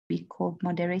be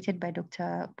co-moderated by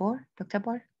Dr. Bor. Dr.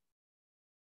 Bor?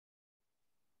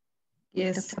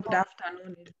 Yes, Dr. good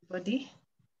afternoon, everybody.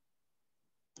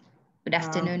 Good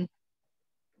afternoon.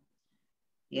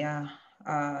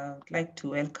 I'd like to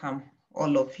welcome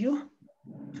all of you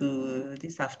to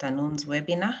this afternoon's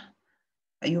webinar.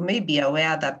 You may be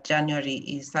aware that January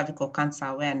is Cervical Cancer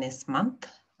Awareness Month,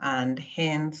 and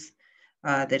hence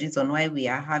the reason why we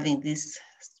are having this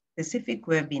specific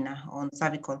webinar on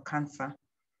cervical cancer.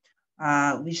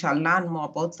 We shall learn more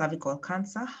about cervical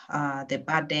cancer, the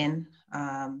burden,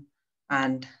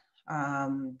 and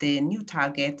the new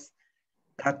targets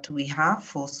that we have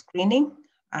for screening,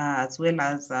 as well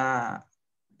as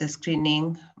the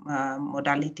screening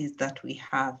modalities that we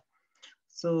have.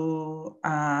 So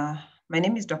my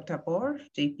name is Dr. Bor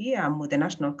JP. I'm with the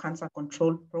National Cancer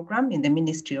Control Program in the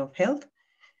Ministry of Health.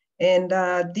 And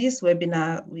this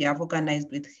webinar we have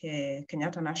organized with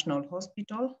Kenyatta National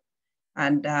Hospital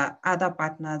and other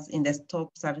partners in the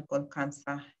Stop Cervical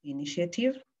Cancer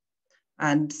Initiative.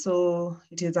 And so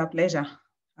it is a pleasure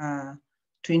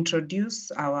to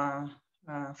introduce our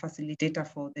facilitator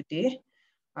for the day,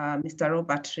 Mr.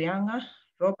 Robert Rianga.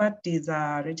 Robert is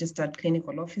a registered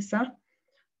clinical officer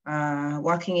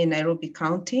working in Nairobi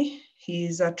County. He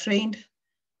is a trained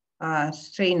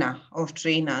trainer of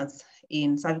trainers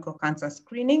in cervical cancer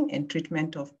screening and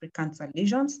treatment of precancer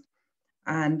lesions.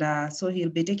 And so he'll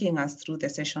be taking us through the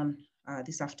session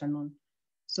this afternoon.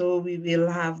 So we will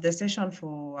have the session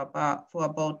for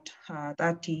about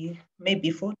 30,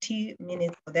 maybe 40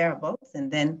 minutes or thereabouts,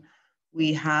 and then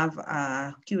we have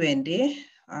a Q&A,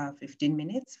 15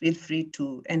 minutes. Feel free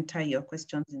to enter your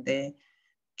questions in the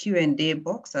Q&A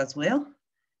box as well,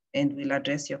 and we'll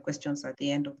address your questions at the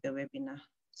end of the webinar.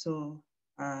 So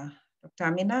Dr.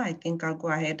 Amina, I think I'll go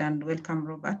ahead and welcome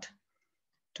Robert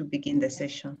to begin the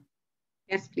session.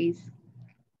 Yes, please.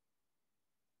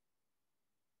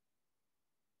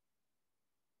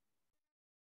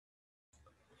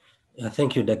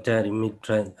 Thank you, Dr.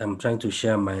 I'm trying to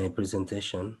share my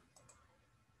presentation.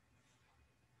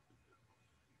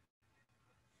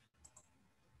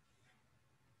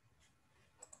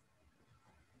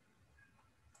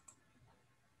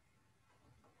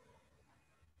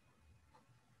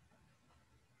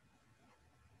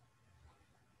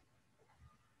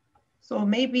 So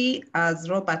maybe as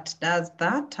Robert does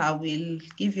that, I will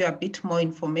give you a bit more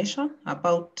information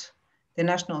about the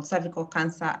National Cervical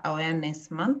Cancer Awareness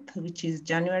Month, which is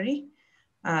January.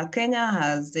 Kenya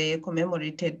has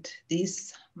commemorated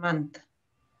this month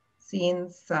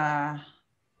since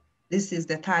this is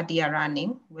the third year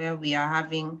running where we are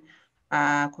having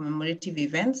commemorative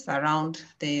events around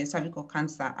the Cervical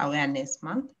Cancer Awareness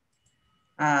Month.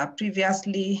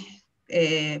 Previously,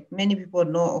 many people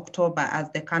know October as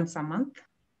the cancer month,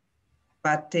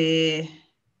 but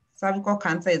cervical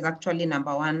cancer is actually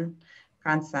 #1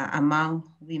 cancer among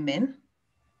women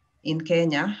in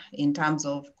Kenya in terms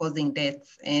of causing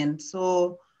deaths. And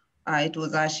so it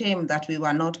was a shame that we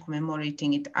were not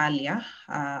commemorating it earlier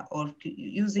or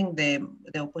using the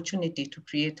opportunity to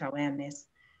create awareness.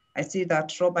 I see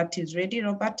that Robert is ready.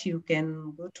 Robert, you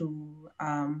can go to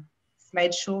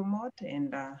slideshow mode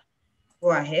and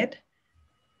go ahead.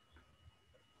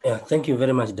 Yeah, thank you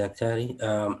very much, Dr.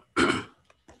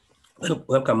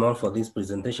 Welcome all for this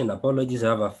presentation. Apologies, I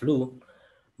have a flu,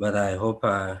 but I hope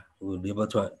you will be able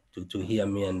to hear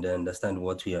me and understand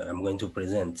what I'm going to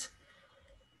present.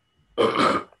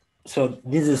 So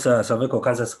this is a cervical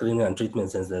cancer screening and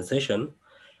treatment sensitization,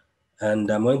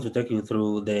 and I'm going to take you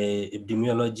through the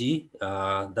epidemiology.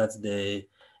 That's the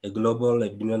global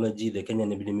epidemiology, the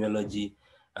Kenyan epidemiology,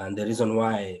 and the reason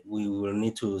why we will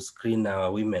need to screen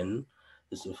our women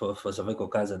for cervical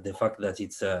cancer, the fact that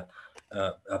it's a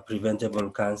preventable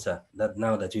cancer, that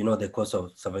now that we know the cause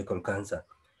of cervical cancer.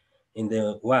 In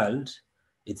the world,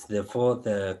 it's the 4th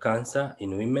cancer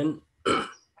in women,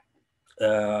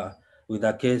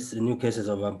 with new cases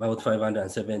of about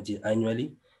 570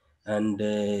 annually, and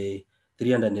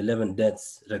 311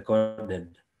 deaths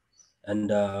recorded.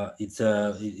 And it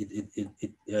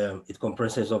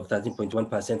comprises of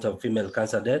 13.1% of female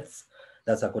cancer deaths.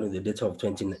 That's according to the data of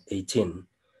 2018.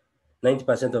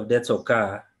 90% of deaths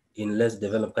occur in less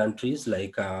developed countries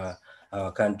like our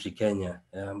country, Kenya.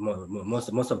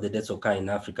 Most of the deaths occur in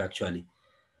Africa, actually.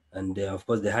 And of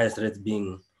course, the highest rate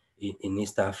being in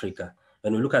East Africa.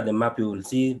 When we look at the map, you will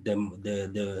see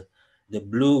the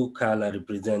blue color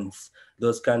represents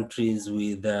those countries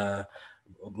with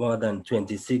more than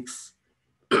 26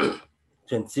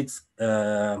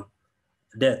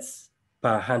 deaths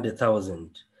per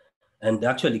 100,000. And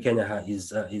actually Kenya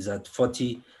is at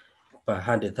 40 per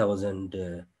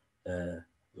 100,000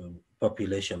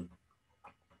 population.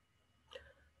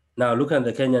 Now look at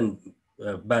the Kenyan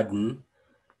burden.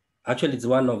 Actually, it's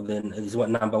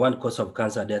number one cause of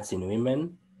cancer deaths in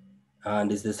women,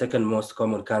 and it's the second most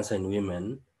common cancer in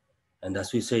women. And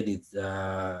as we said,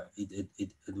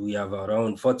 we have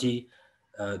around 40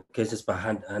 cases per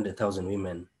 100,000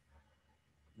 women.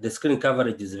 The screen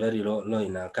coverage is very low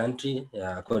in our country,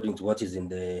 according to what is in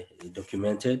the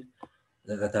documented,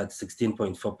 that at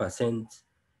 16.4%.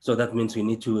 So that means we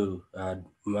need to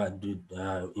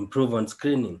improve on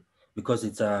screening because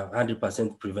it's a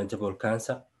 100% preventable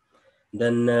cancer.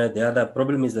 Then the other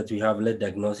problem is that we have late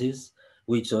diagnosis,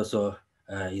 which also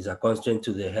is a constraint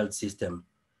to the health system.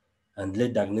 And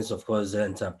late diagnosis, of course,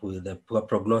 ends up with a poor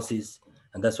prognosis,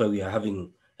 and that's why we are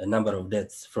having a number of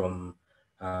deaths from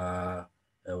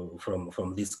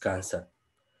this cancer.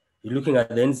 You're looking at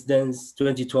the incidence,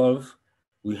 2012,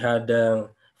 we had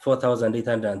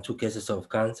 4,802 cases of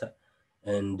cancer,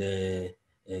 and then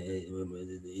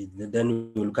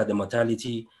we look at the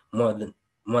mortality, more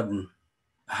than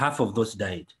half of those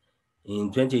died.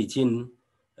 In 2018,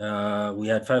 we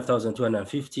had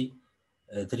 5,250,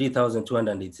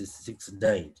 3,286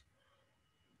 died.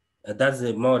 That's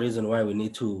the more reason why we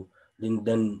need to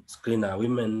then screen our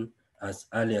women as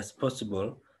early as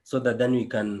possible, so that then we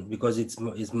can, because it's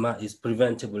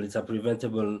preventable, it's a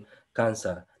preventable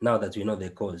cancer now that we know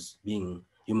the cause being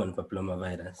human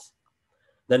papillomavirus.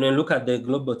 Then when we look at the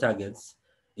global targets,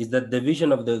 is that the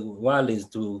vision of the world is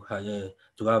to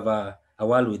have a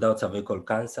world without cervical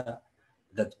cancer,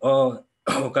 that all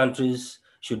countries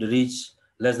should reach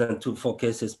less than 4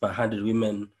 cases per 100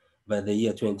 women by the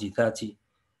year 2030.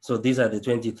 So these are the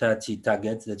 2030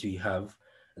 targets that we have,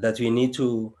 that we need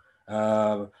to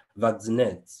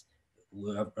vaccinate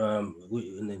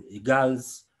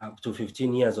girls up to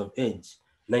 15 years of age,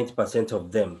 90%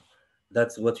 of them.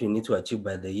 That's what we need to achieve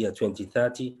by the year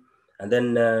 2030. And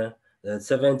then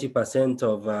 70%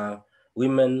 of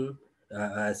women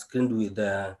are screened with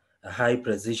a high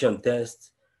precision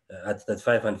test at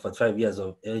 35 and 45 years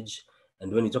of age.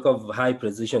 And when you talk of high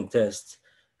precision tests,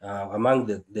 among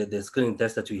the screening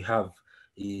tests that we have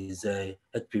is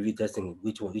HPV testing,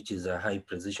 which is a high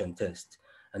precision test.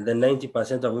 And then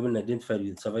 90% of women identified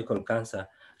with cervical cancer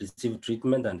receive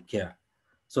treatment and care.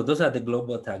 So those are the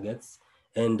global targets.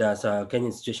 And as a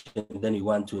Kenyan situation, then we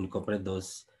want to incorporate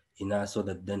those in us so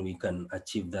that then we can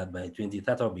achieve that by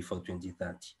 2030 or before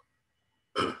 2030.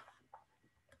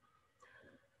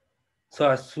 So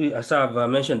as I've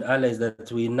mentioned earlier, is that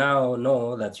we now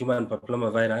know that human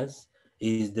papillomavirus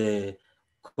is the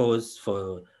cause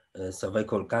for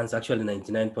cervical cancer. Actually,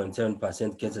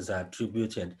 99.7% cases are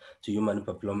attributed to human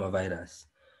papillomavirus.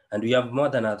 And we have more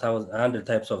than 100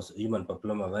 types of human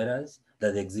papillomavirus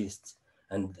that exist.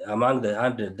 And among the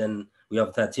 100, then we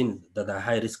have 13 that are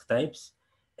high-risk types.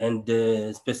 And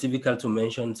specifically to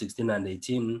mention 16 and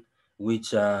 18,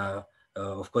 which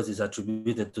of course is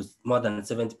attributed to more than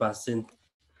 70%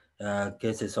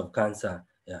 cases of cancer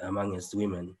amongst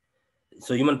women.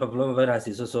 So human papillomavirus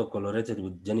is also correlated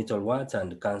with genital warts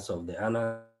and cancer of the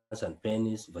anus and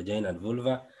penis, vagina and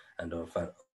vulva, and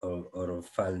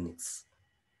oropharynx.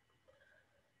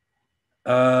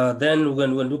 Then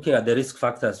when we're looking at the risk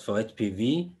factors for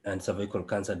HPV and cervical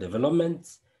cancer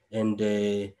development, and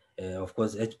of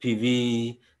course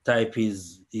HPV type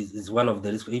is one of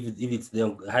the risks. If it's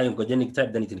the high oncogenic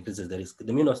type, then it increases the risk. The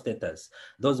immunostatus,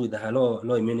 those with the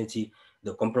low immunity,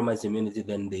 the compromised immunity,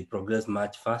 then they progress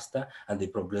much faster and they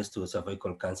progress to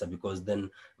cervical cancer, because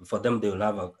then for them they will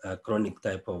have a chronic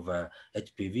type of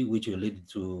HPV, which will lead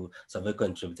to cervical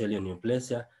intraepithelial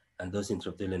neoplasia, and those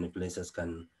intraepithelial neoplasias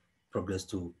can progress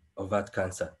to overt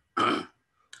cancer.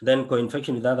 Then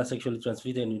co-infection with other sexually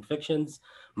transmitted infections,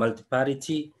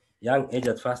 multiparity, young age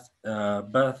at first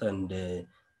birth, and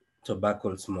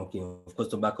tobacco smoking. Of course,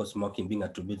 tobacco smoking being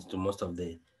attributed to most of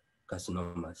the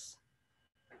carcinomas.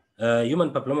 Human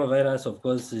papillomavirus, of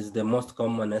course, is the most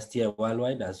common STI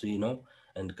worldwide, as we know,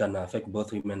 and can affect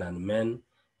both women and men.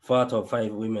 4 out of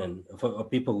 5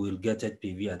 people will get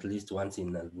HPV at least once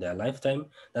in their lifetime.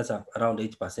 That's around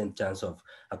 8% chance of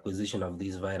acquisition of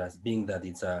this virus, being that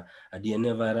it's a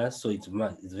DNA virus, so it's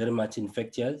very much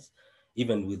infectious,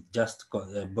 even with just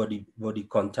body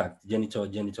contact,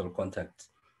 genital contact.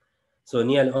 So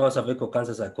nearly all cervical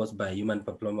cancers are caused by human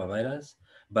papillomavirus,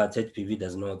 but HPV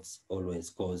does not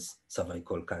always cause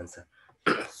cervical cancer.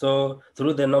 So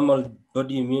through the normal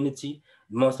body immunity,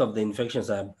 most of the infections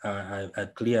are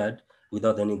cleared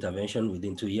without any intervention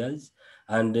within 2 years.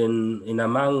 And in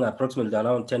among approximately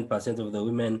around 10% of the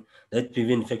women, the HPV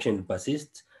infection will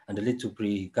persist and lead to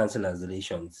precancerous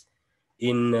lesions.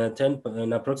 In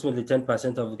approximately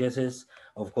 10% of cases,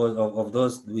 of course, of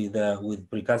those with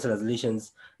precancerous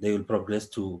lesions, they will progress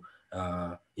to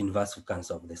invasive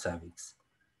cancer of the cervix.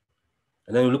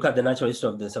 And then we look at the natural history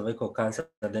of the cervical cancer,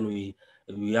 then we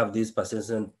have this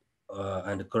persistent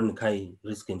and chronic high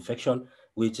risk infection,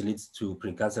 which leads to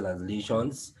precancerous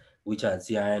lesions, which are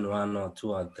CIN 1 or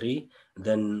 2 or 3,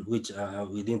 then which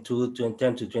within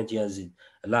 10 to 20 years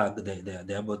lag,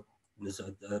 they about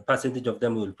the percentage of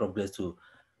them will progress to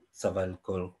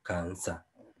cervical cancer.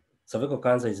 Cervical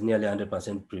cancer is nearly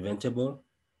 100% preventable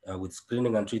with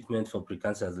screening and treatment for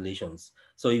precancerous lesions.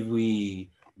 So if we,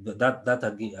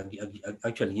 that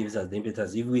actually gives us the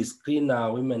impetus. If we screen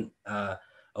women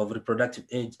of reproductive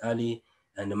age early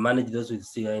and manage those with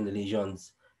CIN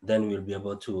lesions, then we'll be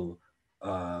able to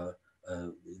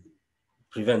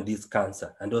prevent this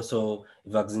cancer, and also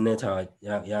vaccinate our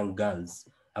young girls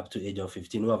up to age of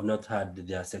 15 who have not had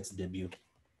their sex debut.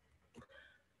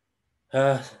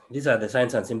 These are the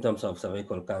signs and symptoms of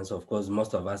cervical cancer. Of course,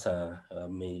 most of us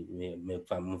may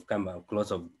come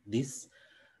across of this.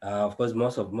 Of course,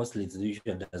 mostly it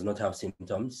usually does not have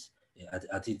symptoms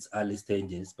at its early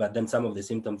stages, but then some of the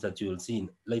symptoms that you will see in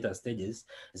later stages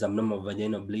is abnormal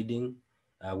vaginal bleeding,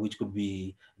 which could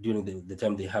be during the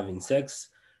time they're having sex.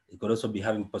 It could also be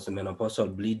having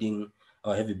postmenopausal bleeding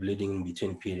or heavy bleeding in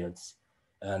between periods.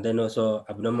 And then also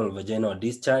abnormal vaginal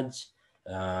discharge,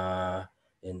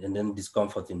 and then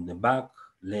discomfort in the back,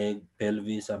 leg,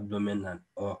 pelvis, abdomen, and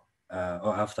or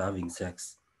after having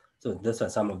sex. So those are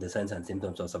some of the signs and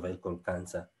symptoms of cervical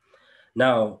cancer.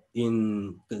 Now,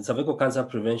 in cervical cancer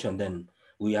prevention, then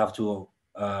we have to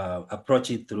approach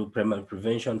it through primary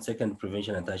prevention, second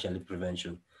prevention, and tertiary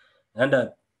prevention.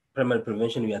 Under primary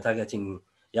prevention, we are targeting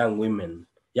young women,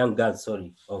 young girls,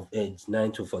 sorry, of age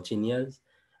 9 to 14 years.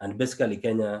 And basically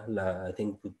Kenya, I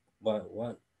think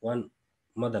one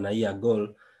more than a year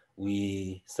ago,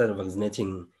 we started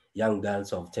vaccinating young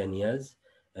girls of 10 years.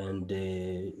 And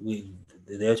the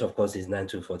age, of course, is 9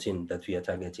 to 14 that we are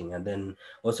targeting. And then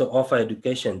also offer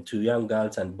education to young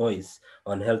girls and boys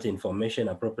on health information,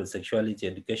 appropriate sexuality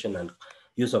education, and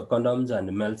use of condoms,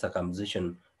 and male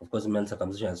circumcision. Of course, male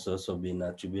circumcision has also been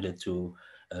attributed to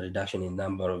a reduction in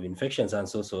number of infections, and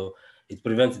so it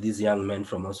prevents these young men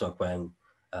from also acquiring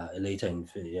later in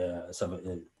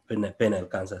penile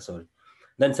cancer. Sorry.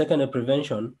 Then secondary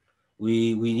prevention,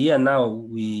 we here now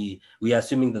we are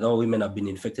assuming that all women have been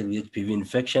infected with HPV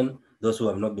infection, those who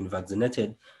have not been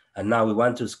vaccinated, and now we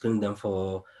want to screen them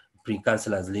for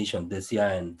precancerous lesion, the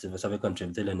CIN, cervical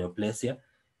intraepithelial neoplasia,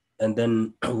 and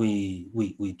then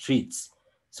we treat.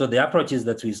 So the approach is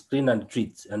that we screen and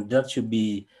treat, and that should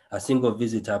be a single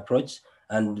visit approach.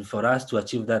 And for us to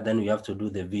achieve that, then we have to do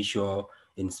the visual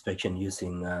inspection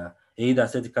using either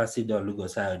acetic acid or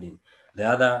leukocytin. The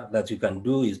other that we can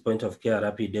do is point of care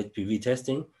rapid HPV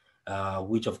testing,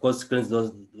 which of course screens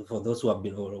those for those who have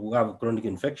been or who have chronic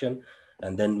infection,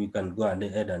 and then we can go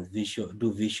ahead and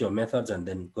do visual methods and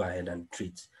then go ahead and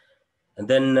treat. And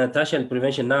then tertiary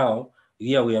prevention now,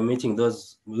 here we are meeting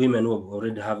those women who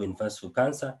already have invasive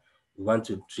cancer. We want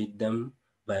to treat them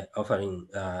by offering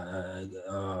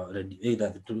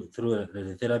either through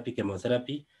radiotherapy,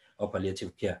 chemotherapy, or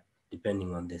palliative care,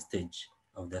 depending on the stage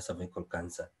of their cervical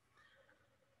cancer.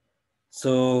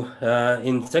 So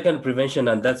in second prevention,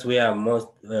 and that's where most,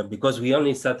 because we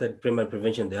only started primary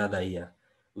prevention the other year,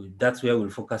 that's where we'll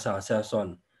focus ourselves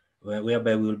on,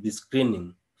 whereby we'll be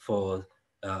screening for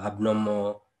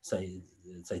abnormal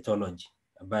cytology.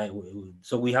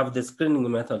 So we have the screening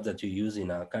methods that we use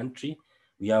in our country.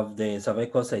 We have the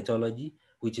cervical cytology,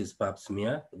 which is pap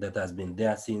smear, that has been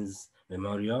there since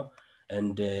memorial.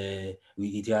 And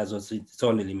it has also its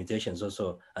own limitations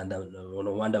also. And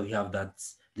no wonder we have that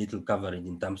little coverage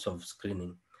in terms of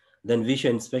screening. Then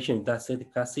visual inspection with acetic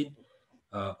acid,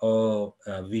 or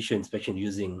visual inspection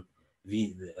using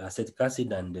acetic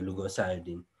acid and the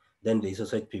leukocytin. Then there is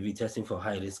also HPV testing for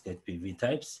high-risk HPV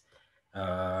types.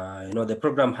 The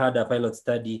program had a pilot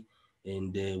study,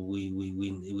 and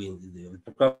the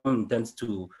program intends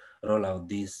to roll out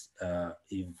this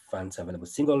if funds available.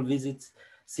 Single visits,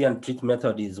 see and treat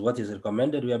method is what is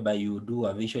recommended, whereby you do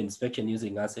a visual inspection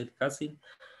using acetic acid.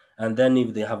 And then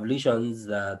if they have lesions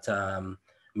that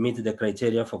meet the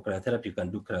criteria for cryotherapy, you can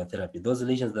do cryotherapy. Those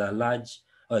lesions that are large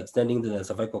or extending to the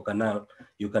cervical canal,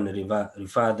 you can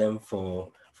refer them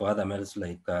for other methods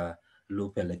like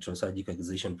loop electrosurgical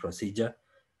excision procedure.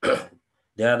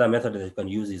 The other method that you can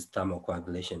use is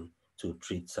thermocoagulation to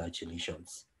treat such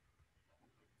lesions.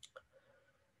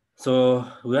 So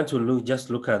we want to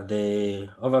just look at the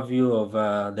overview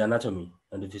of the anatomy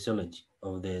and the physiology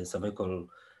of the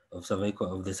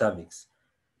of the cervix.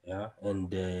 Yeah,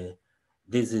 and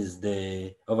this is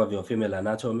the overview of female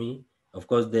anatomy. Of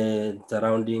course, the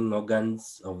surrounding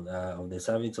organs of the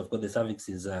cervix. Of course, the cervix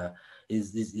is a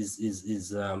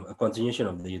continuation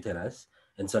of the uterus,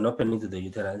 and it's an opening to the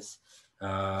uterus.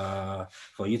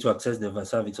 For you to access the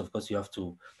cervix, of course, you have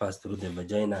to pass through the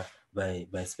vagina by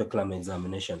speculum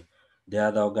examination. The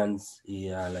other organs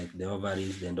are like the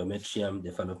ovaries, the endometrium,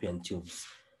 the fallopian tubes.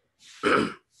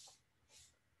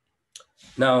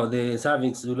 Now, the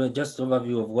cervix, just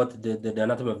overview of what the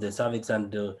anatomy of the cervix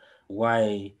and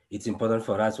why it's important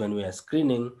for us when we are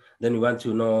screening. Then we want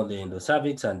to know the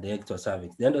endocervix and the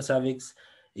ectocervix. The endocervix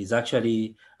is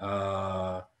actually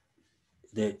the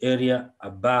area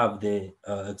above the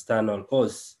external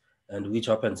os, and which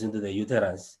opens into the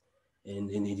uterus. And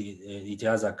it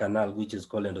has a canal which is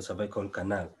called endocervical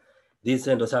canal. This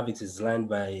endocervix is lined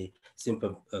by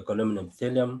simple columnar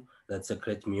epithelium that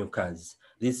secrete mucus.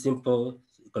 These simple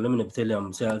columnar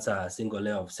epithelium cells are a single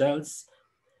layer of cells,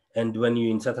 and when you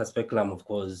insert a speculum, of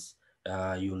course,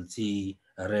 you'll see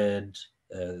a red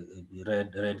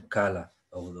color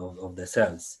of the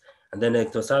cells. And then the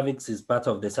ectocervix is part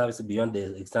of the cervix beyond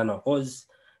the external os,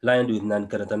 lined with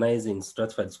non-keratinizing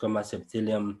stratified squamous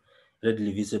epithelium,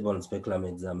 readily visible on speculum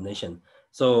examination.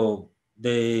 So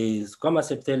the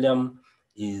squamous epithelium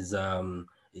is,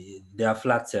 they are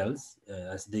flat cells,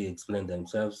 as they explain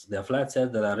themselves. They are flat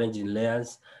cells that are arranged in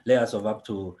layers of up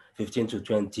to 15 to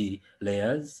 20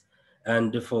 layers.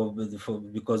 And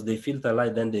because they filter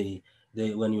light, then they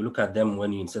when you look at them,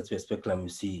 when you insert your speculum, you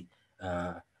see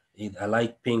a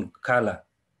light pink color.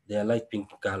 They are light pink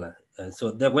color.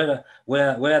 So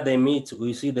where they meet,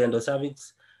 we see the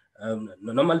endocervix.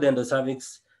 Normally, the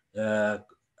endocervix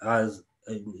has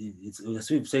it's,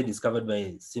 as we've said, is covered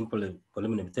by simple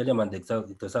columnar epithelium, and the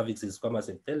ectocervix is squamous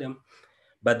epithelium.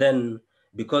 But then,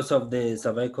 because of the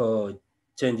cervical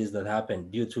changes that happen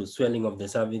due to swelling of the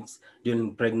cervix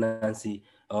during pregnancy,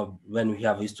 or when we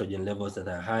have estrogen levels that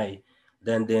are high,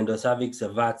 then the endocervix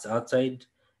everts outside,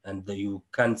 and you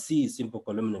can see simple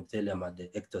columnar epithelium at the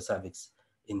ectocervix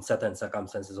in certain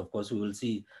circumstances. Of course, we will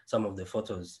see some of the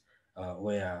photos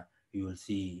where you will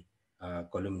see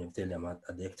columnar epithelium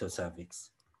at the ectocervix.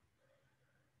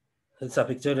 It's a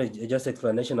pictorial just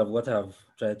explanation of what I've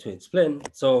tried to explain.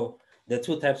 So the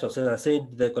two types of cells, I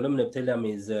said the columnar epithelium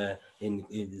is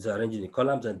arranged in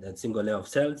columns and single layer of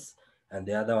cells, and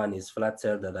the other one is flat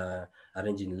cells that are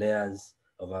arranged in layers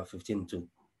of 15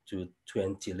 to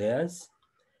 20 layers.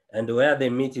 And where they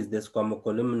meet is the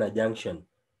squamocolumnar junction.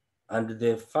 And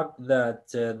the fact that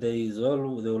there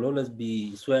will always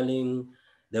be swelling,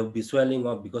 there will be swelling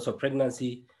up because of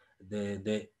pregnancy,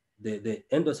 the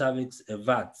endocervix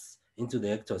everts into the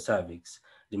ectocervix.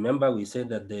 Remember, we said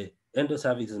that the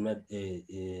endocervix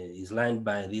is lined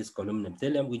by this columnar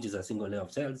epithelium, which is a single layer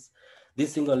of cells.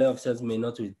 This single layer of cells will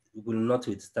not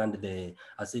withstand the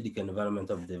acidic environment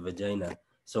of the vagina.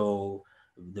 So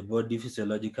the body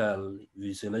physiological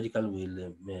will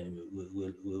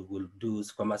do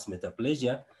squamous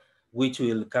metaplasia, which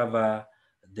will cover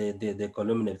the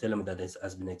columnar epithelium that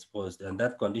has been exposed. And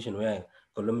that condition where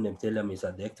columnar epithelium is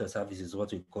at the ectocervix is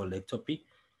what we call ectopy.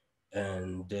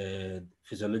 And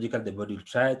physiological, the body will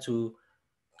try to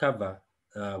cover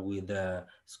with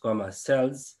squamous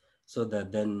cells, so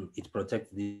that then it protects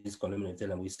this columnar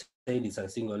epithelium. We said it's a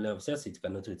single layer of cells, it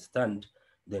cannot withstand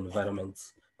the environment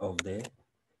of the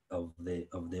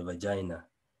vagina.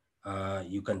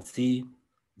 You can see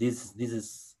this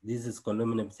is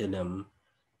columnar epithelium,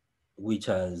 which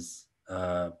has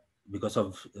because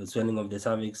of swelling of the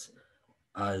cervix,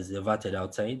 has everted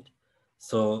outside.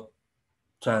 So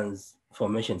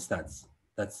transformation starts.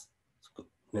 That's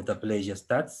metaplasia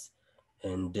starts,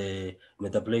 and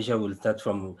metaplasia will start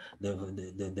from where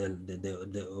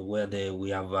we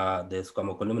have the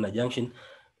squamocolumnar junction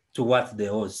towards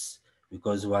the os,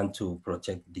 because we want to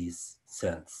protect these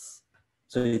cells.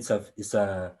 So it's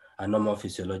a normal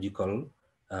physiological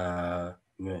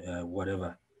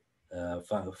whatever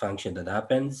function that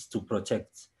happens to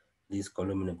protect this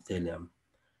columnar epithelium.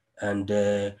 And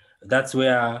that's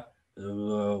where,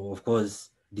 of course,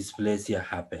 dysplasia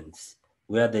happens.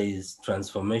 Where there is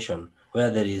transformation,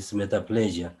 where there is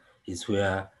metaplasia, is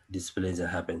where dysplasia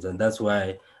happens. And that's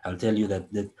why I'll tell you that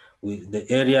the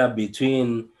area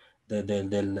between the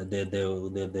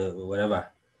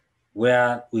whatever,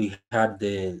 where we had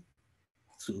the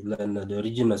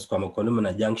original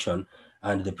squamocolumnar junction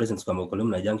and the present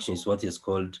squamocolumnar junction is what is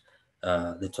called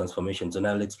the transformations. And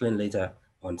I'll explain later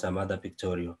on some other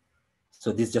pictorial.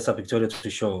 So this is just a pictorial to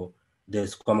show the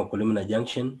squamocolumnar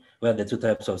junction where the two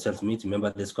types of cells meet. Remember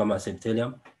the squamous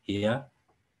epithelium here.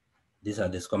 These are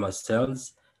the squamous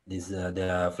cells. They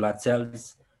are flat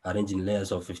cells arranged in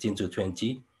layers of 15 to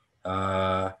 20.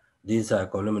 This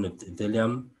columnar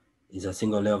epithelium is a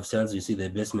single layer of cells. You see the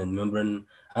basement membrane.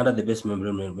 Under the basement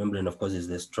membrane, of course, is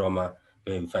the stroma,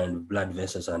 where we find blood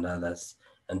vessels and others.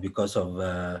 And because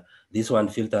of this one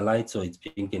filter light, so it's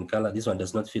pink in color. This one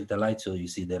does not filter light, so you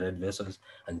see the red vessels,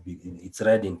 and it's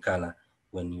red in color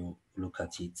when you look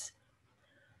at it.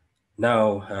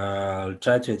 Now, I'll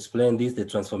try to explain this, the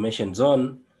transformation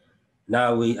zone.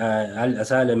 Now,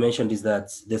 as I mentioned, is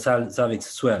that the cervix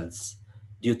swells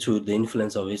due to the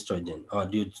influence of estrogen or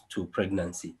due to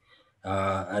pregnancy.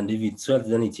 And if it swells,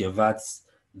 then it everts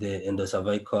the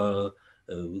endocervical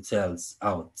cells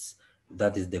out.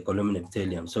 That is the columnar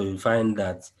epithelium. So you find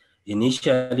that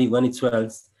initially when it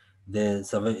swells, the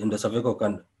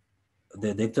endocervical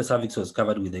the ectocervix was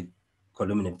covered with the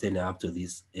columnar epithelium up to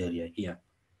this area here.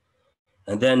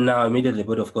 And then now immediately the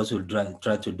body, of course, will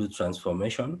try to do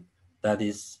transformation. That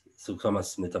is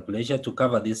squamous metaplasia to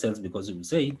cover these cells, because we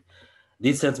say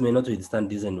these cells may not withstand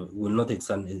this and will not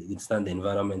withstand the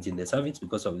environment in the cervix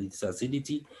because of its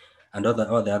acidity and all the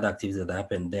other activities that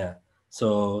happen there.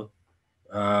 So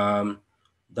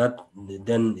that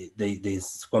then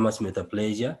there's squamous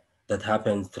metaplasia that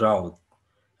happens throughout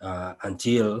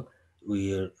until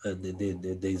there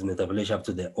is metaplasia up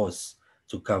to the os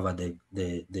to cover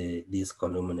this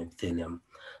columnar epithelium.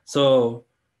 So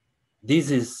this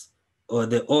is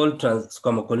the old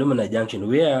squamocolumnar junction,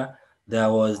 where there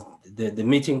was the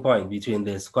meeting point between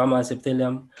the squamous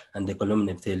epithelium and the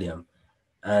columnar epithelium.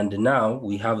 And now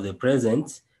we have the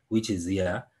present, which is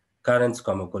here, current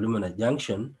squamocolumnar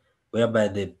junction, whereby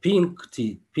the pink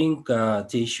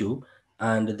tissue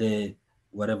and the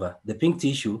pink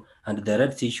tissue and the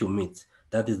red tissue meet.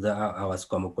 That is our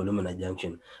squamocolumnar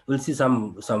junction. We'll see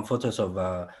some photos of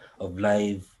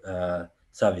live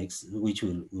cervix, which I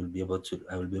will be able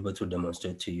to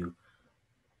demonstrate to you.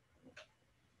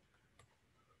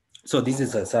 So this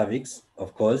is a cervix,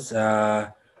 of course.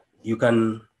 You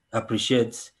can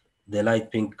appreciate the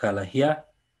light pink color here,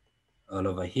 all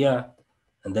over here,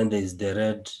 and then there is the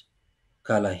red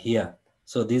color here.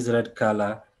 So this red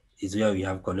color is where we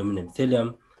have columnar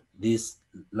epithelium. This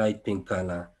light pink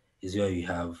color is where we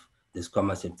have the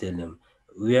squamous epithelium.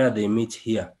 Where they meet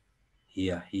here,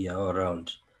 all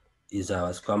around, is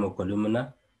our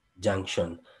squamocolumnar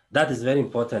junction. That is very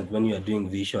important when you are doing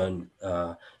visual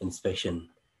inspection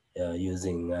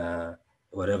using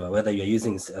whether you're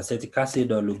using acetic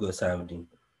acid or lugosiodine.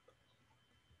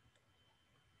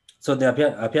 So the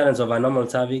appearance of a normal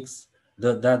cervix,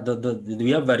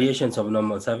 we have variations of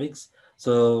normal cervix.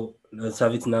 So the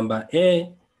cervix number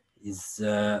A is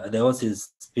the os is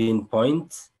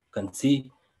pinpoint. You can see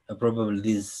probably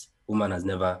this woman has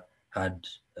never had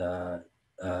a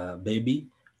baby,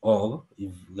 or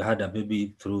if you had a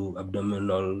baby through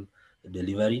abdominal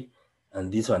delivery,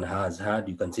 and this one has had,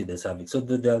 you can see the cervix. So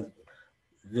there are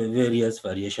various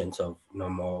variations of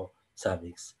normal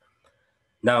cervix.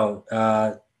 Now,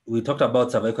 we talked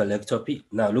about cervical ectopy.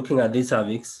 Now, looking at this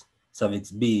cervix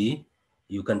B,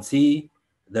 you can see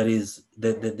there is,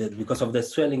 because of the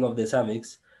swelling of the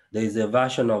cervix, there is a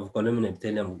version of columnar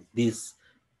epithelium, this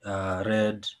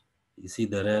red, you see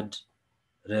the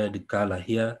red color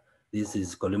here. This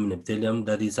is columnar epithelium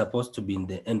that is supposed to be in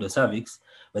the endocervix,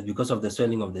 but because of the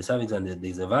swelling of the cervix and there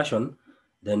is a version,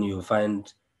 then you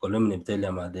find columnar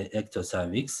epithelium at the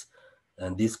ectocervix,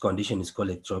 and this condition is called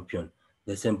ectropion.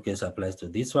 The same case applies to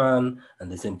this one,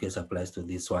 and the same case applies to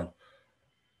this one.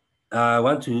 I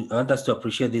want us to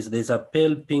appreciate this. There's a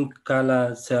pale pink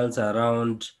color cells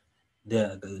around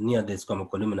near the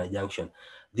squamocolumnar junction.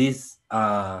 These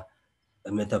are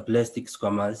metaplastic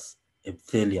squamous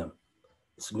epithelium.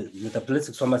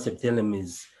 Metaplastic squamous epithelium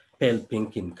is pale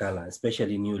pink in color,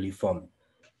 especially newly formed.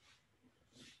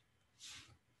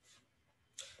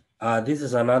 This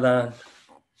is another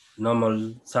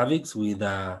normal cervix with,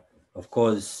 of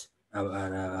course,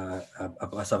 a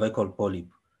cervical polyp.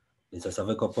 There's a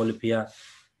cervical polyp here.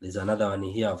 There's another one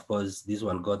here. Of course, this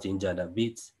one got injured a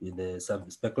bit with the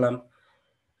speculum.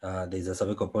 There's a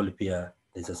cervical polyp here.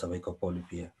 There's a cervical polyp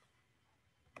here.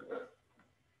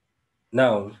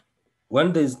 Now,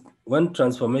 when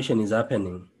transformation is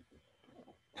happening,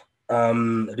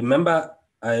 remember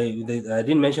I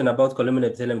didn't mention about columnar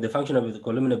epithelium. The function of the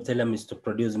columnar epithelium is to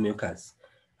produce mucus.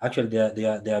 Actually, they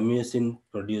are mucin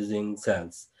producing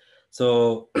cells.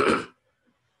 So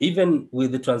even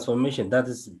with the transformation, that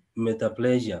is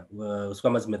metaplasia,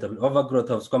 overgrowth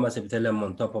of squamous epithelium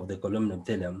on top of the columnar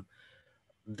epithelium,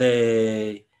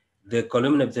 the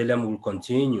columnar epithelium will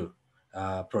continue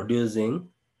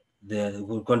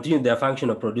will continue their function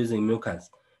of producing mucus.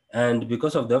 And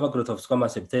because of the overgrowth of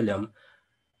squamous epithelium,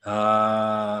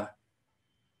 the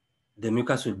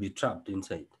mucus will be trapped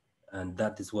inside. and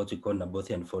that is what we call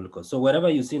Nabatean follicles. So wherever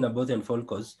you see Nabatean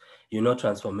follicles, you know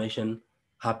transformation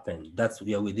happened.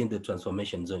 We are within the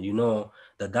transformation zone. You know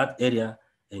that area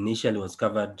initially was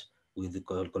covered with the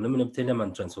columnar epithelium,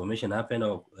 and transformation happened,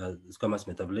 or squamous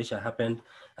metaplasia happened,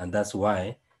 and that's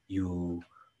why you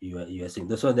are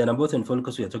seeing. So the Nabatean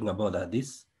follicles we are talking about are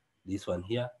this one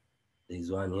here. There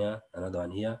is one here, another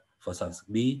one here for cervix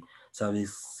B.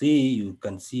 Cervix C, you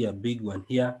can see a big one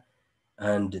here,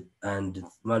 and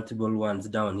multiple ones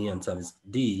down here on cervix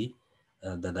D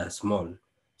that are small.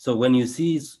 So when you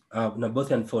see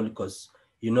Nabatean follicles,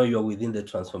 you know you're within the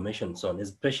transformation zone,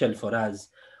 especially for us,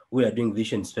 we are doing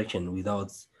vision inspection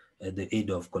without the aid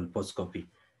of colposcopy.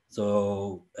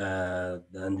 So,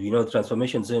 and we know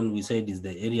transformation zone, we said, is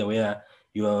the area where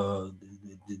your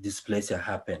dysplasia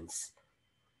happens.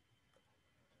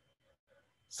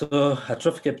 So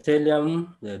atrophic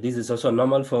epithelium, this is also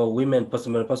normal for women,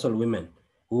 postmenopausal women,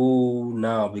 who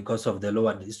now, because of the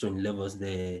lower estrogen levels,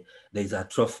 the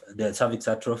cervix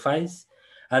atrophies.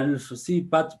 And you see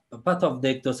part of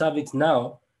the ectocervix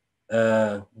now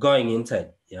going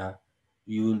inside, yeah.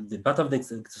 The part of the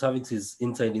cervix is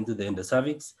inside into the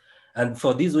endocervix. And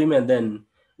for these women, then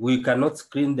we cannot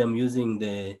screen them using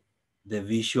the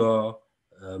visual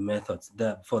methods.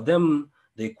 For them,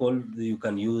 you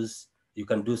can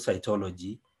do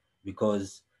cytology,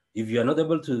 because if you are not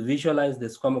able to visualize the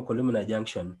squamocolumnar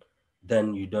junction,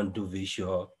 then you don't do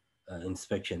visual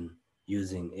inspection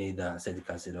using either acetic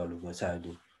acid or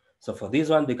levocetirizine. So for this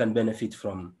one, they can benefit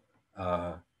from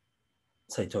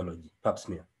cytology, pap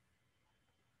smear.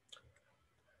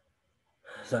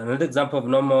 So another example of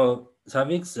normal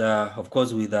cervix, of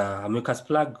course, with a mucus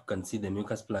plug. You can see the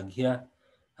mucus plug here.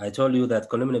 I told you that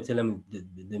columnar epithelium,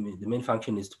 the main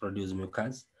function is to produce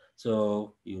mucus.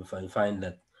 So you find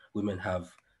that women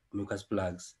have mucus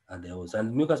plugs at the host.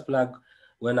 And mucus plug,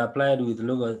 when applied with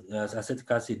acetic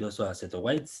acid, also acetyl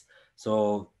whites.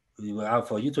 So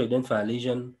for you to identify a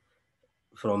lesion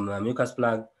from a mucus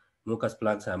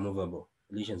plugs are movable.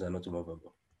 Lesions are not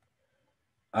movable.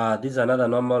 This is another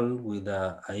normal with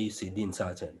IUCD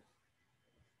inserted.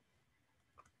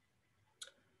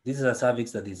 This is a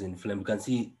cervix that is inflamed. You can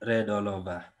see red all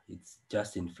over. It's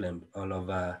just inflamed all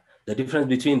over. The difference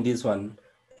between this one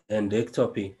and the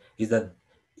ectopy is that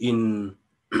in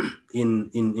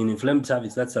inflamed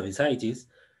cervix, that's cervicitis,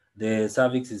 the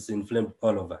cervix is inflamed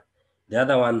all over. The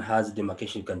other one has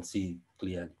demarcation, you can see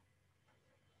clearly.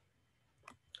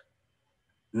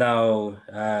 Now,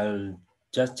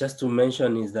 just to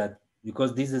mention is that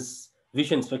because this is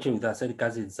vision inspection with acetic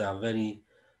acid, it's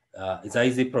it's an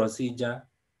easy procedure.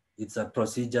 It's a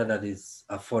procedure that is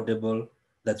affordable,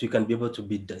 that you can be able to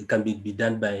be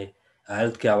done by a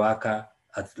healthcare worker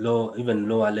at even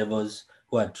lower levels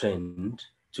who are trained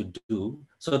to do,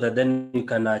 so that then you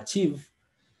can achieve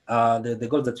the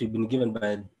goals that we've been given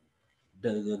by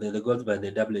the goals by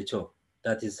the WHO.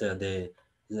 That is the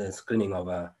screening of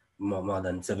more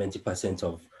than 70%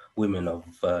 of women of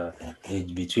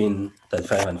age between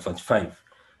 35 and 45.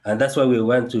 And that's why we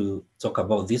want to talk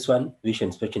about this one, vision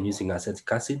inspection using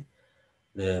acetic acid.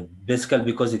 Basically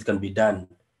because it can be done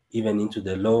even into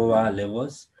the lower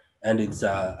levels. And it's,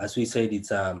 as we said, it's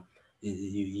the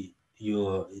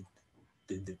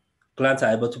clients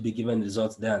are able to be given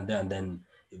results there and there, and then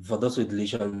for those with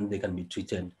lesions, they can be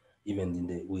treated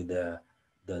even with the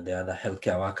other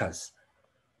healthcare workers.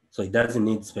 So it doesn't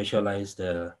need specialized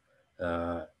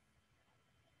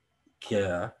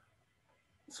care.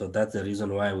 So that's the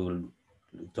reason why we will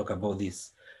talk about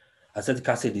this. Acetic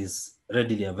acid is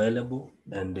readily available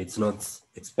and it's not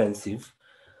expensive.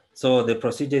 So the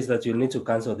procedure is that you need to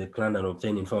cancel the gland and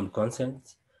obtain informed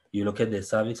consent. You locate the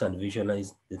cervix and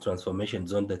visualize the transformation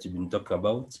zone that you've been talking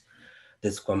about, the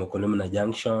squamocolumnar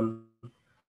junction,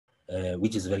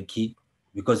 which is very key,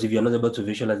 because if you're not able to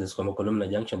visualize the squamocolumnar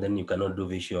junction, then you cannot do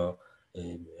visual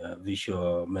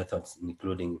methods,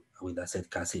 including with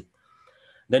acetic acid.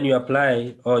 Then you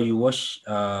apply or you wash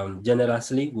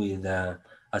generously with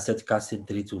acetic acid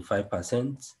 3 to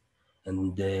 5%,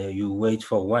 and you wait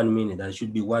for 1 minute. That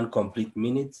should be 1 complete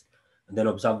minute, and then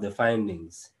observe the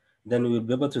findings. Then we'll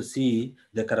be able to see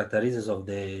the characteristics of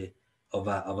a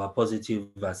positive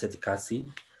acetic acid,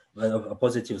 a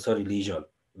positive lesion,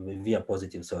 via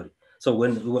positive So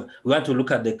when we want to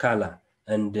look at the color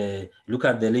and look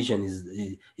at the lesion,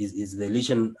 is the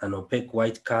lesion an opaque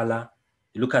white color?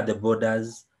 You look at the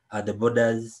borders. Are the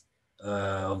borders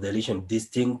of the lesion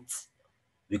distinct?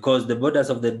 Because the borders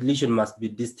of the lesion must be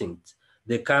distinct.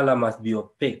 The color must be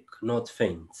opaque, not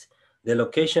faint. The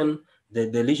location,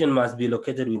 the lesion must be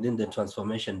located within the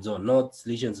transformation zone, not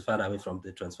lesions far away from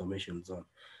the transformation zone.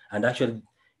 And actually,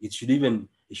 it should even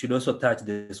It should also touch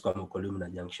the squamocolumnar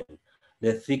junction.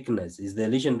 The thickness, is the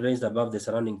lesion raised above the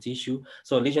surrounding tissue?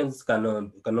 So lesions can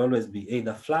always be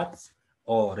either flat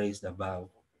or raised above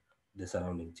the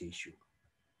surrounding tissue.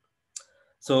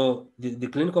 So the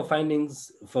clinical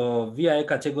findings for VIA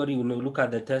category, when you look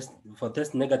at the test, for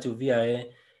test negative VIA,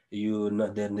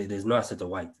 then there's no acetyl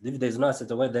white. If there's no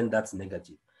acetyl white, then that's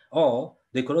negative. Or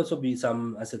there could also be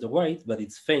some acetyl white, but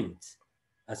it's faint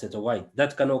acetyl white.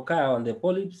 That can occur on the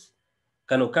polyps,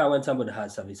 can occur when somebody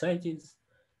has cervicitis,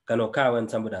 can occur when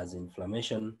somebody has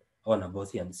inflammation or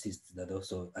Nabothian cysts that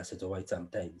also acetyl white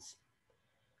sometimes.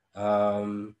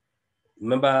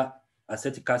 Remember,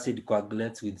 acetic acid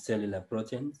coagulates with cellular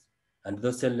proteins, and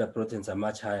those cellular proteins are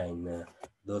much higher in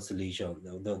those lesions,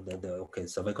 okay,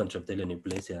 cervical intraepithelial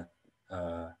neoplasia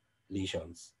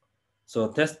lesions.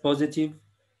 So test positive,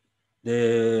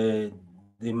 they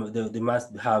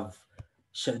must have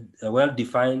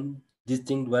well-defined,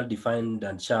 distinct, well-defined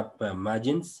and sharp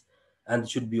margins, and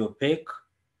should be opaque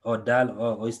or dull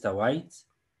or oyster white,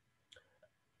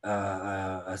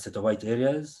 acetyl white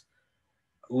areas.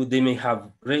 They may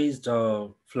have raised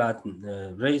or flat,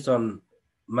 raised on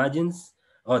margins,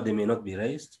 or they may not be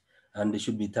raised, and they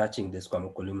should be touching the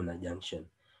squamocolumnar junction.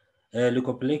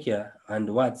 Leukoplakia and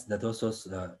warts that also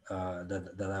that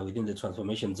are within the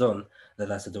transformation zone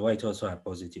that are acetyl white also have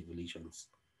positive lesions.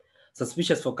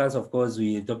 Suspicious for cancer, of course,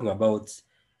 we're talking about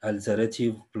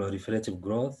ulcerative proliferative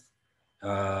growth,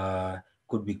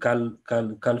 could be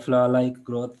cauliflower-like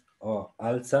growth or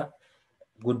ulcer,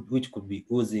 which could be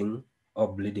oozing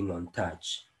or bleeding on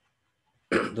touch.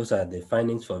 Those are the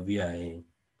findings for VIA.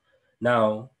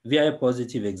 Now, VIA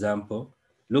positive example,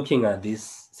 looking at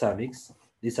this cervix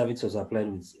was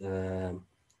applied with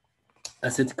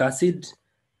acetic acid,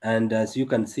 and as you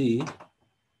can see,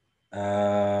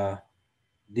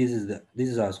 this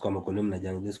is our squamocolumnar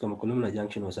junction. The squamocolumnar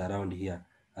junction was around here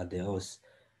at the os,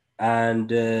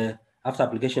 and after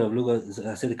application of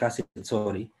acetic acid, there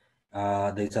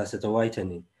is acetyl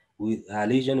whitening with a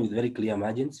lesion with very clear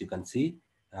margins. You can see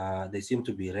they seem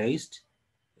to be raised.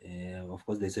 Of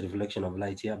course, there's a reflection of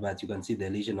light here, but you can see the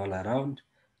lesion all around.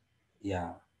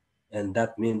 Yeah, and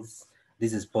that means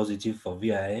this is positive for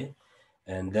VIA.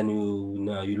 And then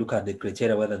you look at the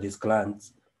criteria whether this gland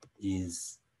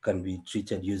can be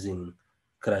treated using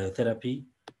cryotherapy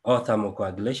or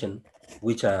thermocoagulation,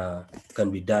 which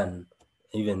can be done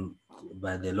even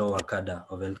by the lower cadre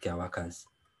of healthcare workers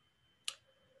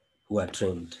who are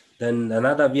trained. Then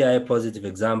another VIA positive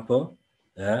example,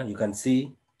 you can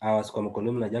see our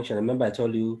squamocolumnar junction. Remember I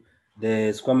told you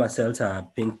the squamous cells are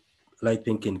pink, light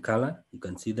pink in color. You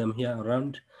can see them here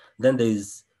around. Then there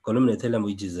is columnar epithelium,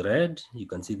 which is red. You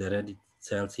can see the red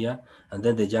cells here. And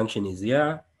then the junction is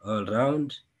here all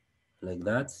around like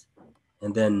that.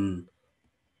 And then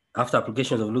after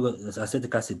applications of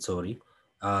acetic acid,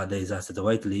 there is acetyl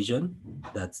white lesion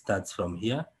that starts from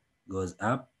here, goes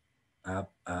up,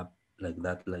 up, up, like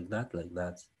that, like that, like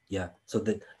that. Yeah, so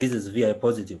this is VI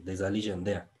positive. There's a lesion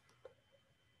there.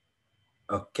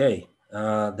 Okay,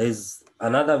 there's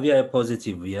another VI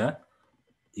positive here.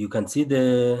 You can see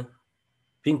the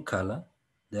pink color,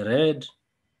 the red,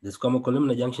 the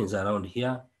squamocolumnar junction is around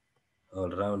here,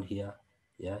 all around here.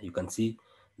 Yeah, you can see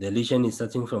the lesion is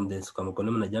starting from the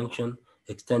squamocolumnar junction,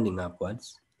 extending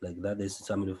upwards like that. There's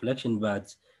some reflection,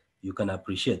 but you can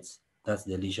appreciate that's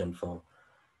the lesion for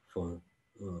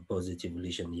positive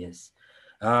lesion. Yes.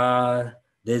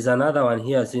 There's another one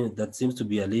here that seems to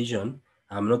be a lesion.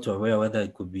 I'm not aware whether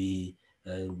it could be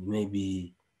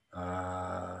maybe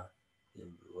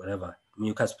whatever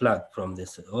mucus plug from the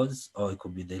os, or it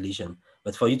could be the lesion.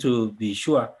 But for you to be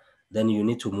sure, then you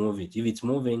need to move it. If it's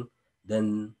moving,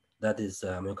 then that is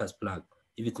a mucus plug.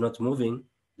 If it's not moving,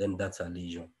 then that's a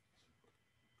lesion.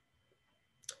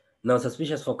 Now,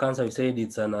 suspicious for cancer, we said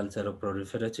it's an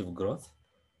ulceroproliferative growth.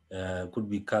 Could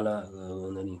be color,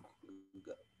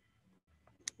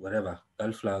 whatever,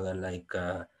 cauliflower like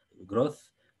growth.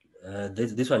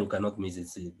 This one you cannot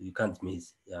miss. You can't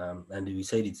miss. And we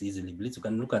said it's easily bleeds. You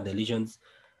can look at the lesions;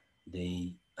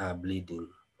 they are bleeding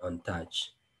on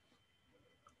touch.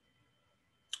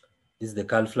 This is the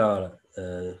cauliflower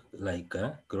like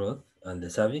growth on the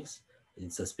cervix.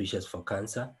 It's suspicious for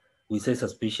cancer. We say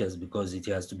suspicious because it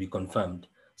has to be confirmed.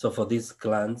 So for these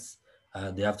glands,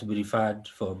 they have to be referred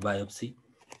for biopsy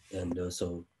and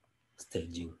also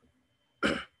staging.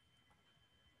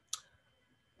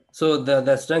 So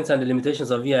the strengths and the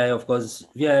limitations of VIA, of course,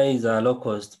 VIA is a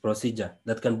low-cost procedure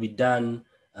that can be done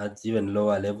at even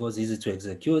lower levels, easy to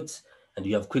execute, and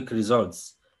you have quick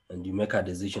results, and you make a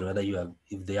decision whether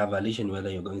if they have a lesion, whether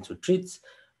you're going to treat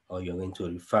or you're going to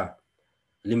refer.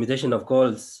 Limitation, of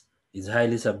course, is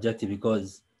highly subjective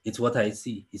because it's what I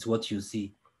see, it's what you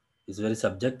see. It's very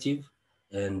subjective,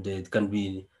 and it can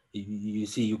be, you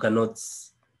see, you cannot,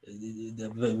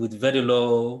 with very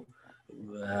low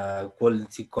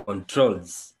quality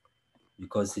controls,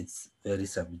 because it's very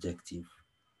subjective.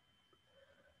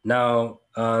 Now,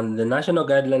 the national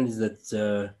guideline is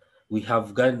that we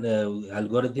have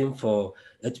algorithm for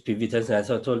HPV testing.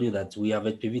 As I told you that we have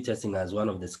HPV testing as one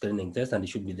of the screening tests, and it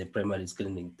should be the primary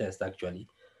screening test actually.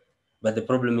 But the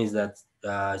problem is that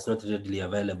it's not readily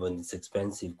available and it's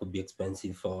expensive. Could be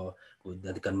expensive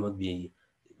that cannot be,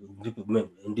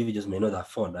 individuals may not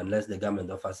afford unless the government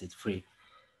offers it free.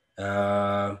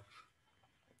 But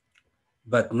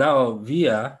now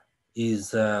VIA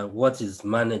is what is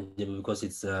manageable because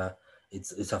it's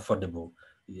affordable.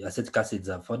 Acetic acid is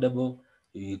affordable.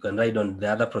 You can ride on the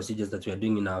other procedures that we are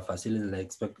doing in our facilities,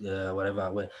 like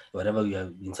whatever we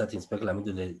are inserting speculum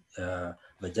into the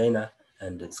vagina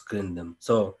and screen them.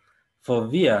 So for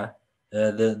VIA,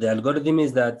 the algorithm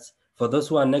is that for those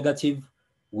who are negative,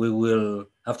 we will,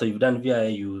 after you've done VIA,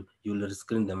 you will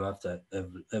screen them after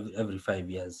every 5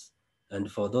 years.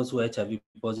 And for those who are HIV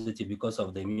positive because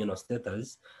of the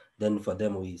immunostatus, then for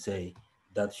them we say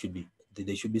that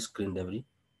they should be screened every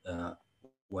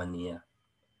 1 year.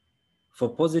 For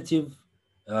positive,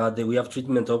 we have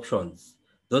treatment options.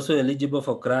 Those who are eligible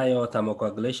for cryo or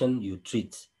thermocoagulation, you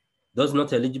treat. Those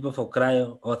not eligible for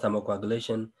cryo or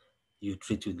thermocoagulation, you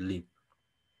treat with LEAP.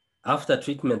 After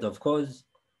treatment, of course,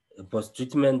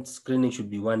 post-treatment screening should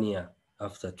be 1 year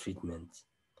after treatment.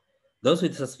 Those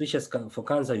with suspicious for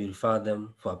cancer, you refer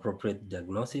them for appropriate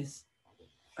diagnosis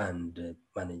and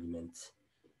management.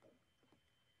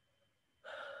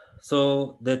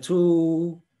 So the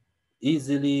two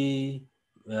easily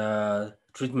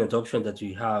treatment options that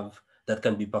we have that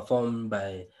can be performed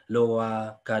by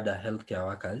lower cadre healthcare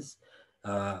workers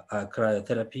are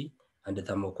cryotherapy and the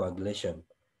thermocoagulation.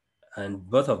 And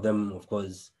both of them, of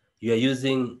course, you are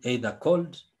using either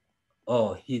cold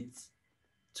or heat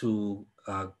to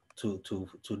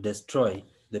destroy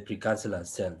the precancerous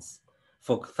cells.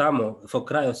 For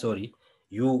cryo,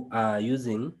 you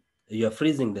are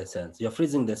freezing the cells, you're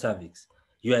freezing the cervix.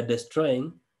 You are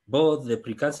destroying both the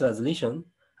precancerous lesion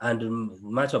and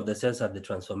much of the cells at the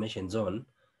transformation zone,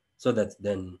 so that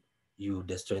then you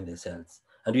destroy the cells.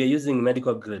 And we are using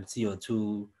medical grade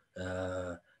CO2,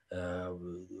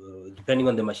 depending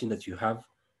on the machine that you have,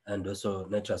 and also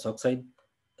nitrous oxide.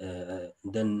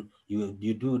 Then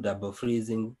you do double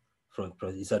freezing.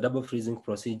 It's a double freezing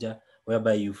procedure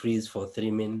whereby you freeze for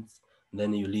 3 minutes,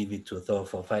 then you leave it to thaw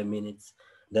for 5 minutes,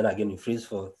 then again you freeze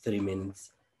for 3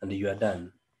 minutes, and you are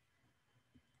done.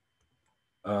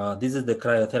 This is the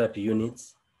cryotherapy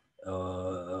units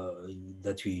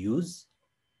that we use,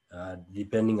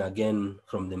 depending again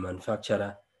from the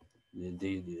manufacturer.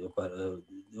 The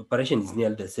operation is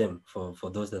nearly the same for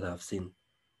those that I've seen.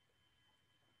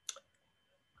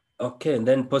 Okay, and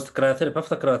then post-cryotherapy,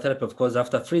 after cryotherapy, of course,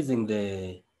 after freezing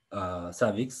the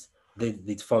cervix,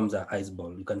 it forms an ice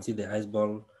ball. You can see the ice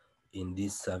ball in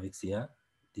this cervix here.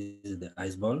 This is the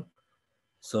ice ball.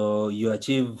 So you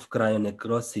achieve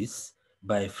cryonecrosis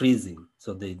by freezing.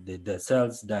 So the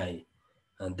cells die.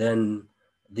 And then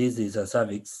this is a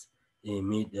cervix,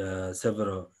 these are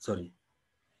cervix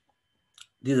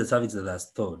that are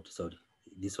stored,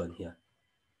 this one here,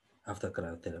 after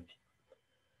cryotherapy.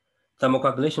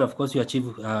 Thermocoagulation, of course, you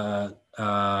achieve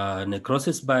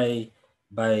necrosis by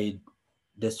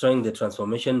destroying the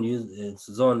transformation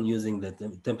zone using the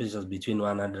temperatures between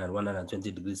 100 and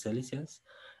 120 degrees Celsius.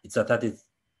 It's a 30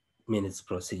 minutes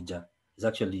procedure. It's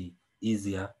actually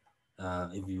easier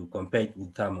if you compare it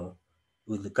with thermo.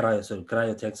 With the cryo, so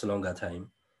cryo takes a longer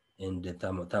time, and the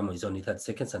thermo is only 30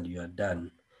 seconds and you are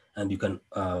done. And you can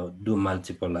do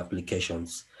multiple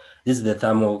applications. This is the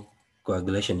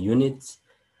thermocoagulation unit.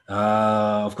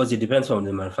 Of course, it depends on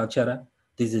the manufacturer.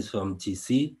 This is from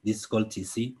TC. This is called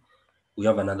TC. We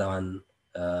have another one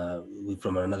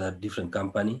from another different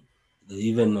company.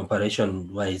 Even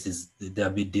operation-wise, they're a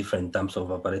bit different in terms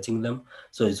of operating them.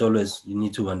 So it's always, you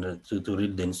need to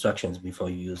read the instructions before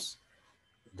you use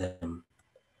them.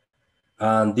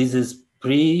 And this is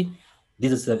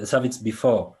a cervix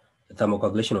before the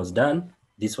thermocoagulation was done,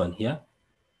 this one here.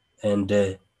 And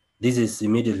this is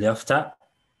immediately after.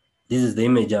 This is the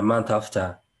image a month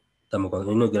after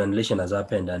granulation has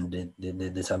happened and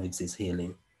the cervix is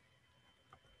healing.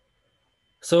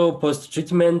 So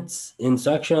post-treatment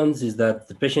instructions is that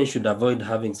the patient should avoid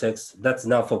having sex. That's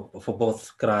now for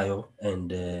both cryo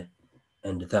and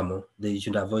thermo. They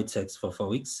should avoid sex for 4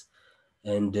 weeks.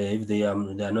 And if they are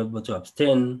not able to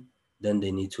abstain, then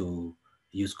they need to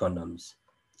use condoms.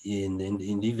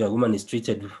 if a woman is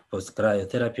treated post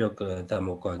cryotherapy or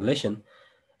thermocoagulation,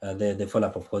 the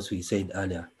follow-up, of course, we said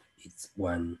earlier, it's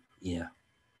 1 year.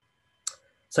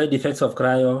 Side effects of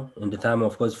cryo in the time,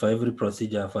 of course, for every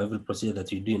procedure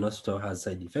that you do in hospital has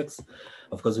side effects.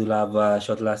 Of course, we'll have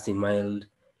short-lasting, mild,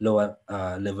 lower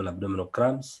level abdominal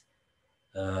cramps,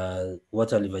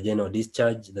 watery vaginal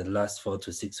discharge that lasts 4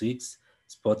 to 6 weeks,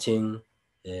 spotting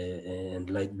and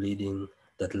light bleeding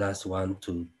that lasts 1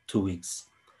 to 2 weeks.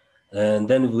 And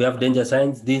then we have danger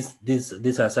signs.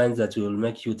 These are signs that will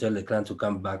make you tell the client to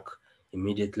come back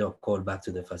immediately or call back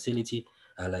to the facility,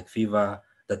 like fever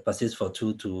that persists for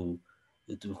 2 to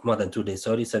more than 2 days.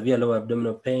 Sorry, severe lower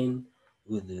abdominal pain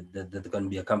that can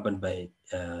be accompanied by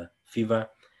fever,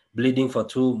 bleeding for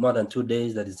more than 2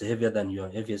 days that is heavier than your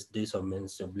heaviest days of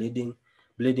menstrual bleeding,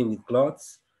 bleeding with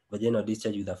clots, vaginal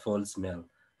discharge with a foul smell.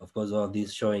 Of course, all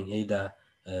these showing either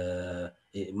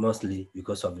mostly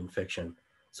because of infection.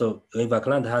 So if a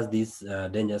client has these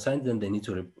danger signs, then they need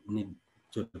to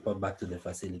report back to the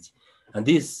facility. And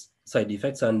these side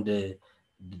effects and the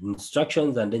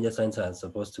instructions and danger signs are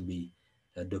supposed to be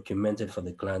documented for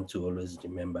the client to always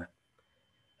remember.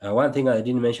 One thing I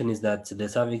didn't mention is that the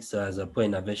cervix has a poor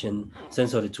innervation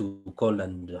sensory to cold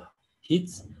and heat.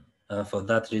 For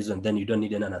that reason, then you don't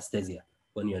need an anesthesia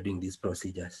when you're doing these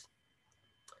procedures.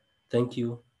 Thank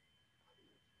you.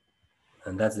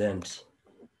 And that's the end.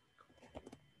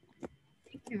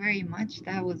 Thank you very much.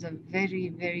 That was a very,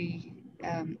 very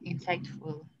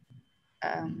insightful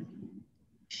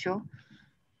show.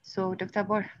 So, Dr.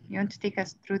 Bor, you want to take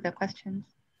us through the questions?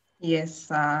 Yes,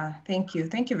 thank you.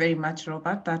 Thank you very much,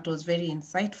 Robert. That was very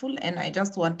insightful. And I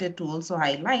just wanted to also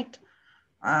highlight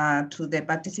to the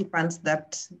participants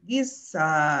that this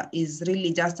is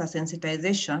really just a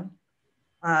sensitization.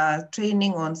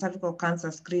 Training on cervical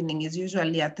cancer screening is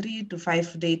usually a 3 to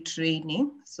 5 day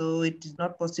training. So it is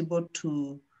not possible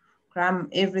to cram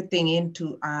everything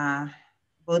into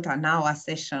about an hour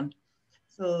session.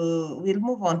 So we'll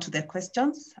move on to the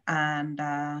questions, and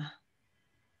I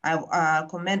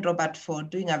commend Robert for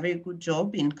doing a very good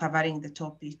job in covering the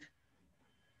topic.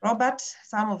 Robert,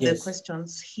 some of the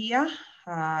questions here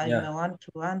you may want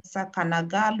to answer. Can a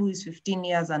girl who is 15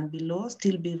 years and below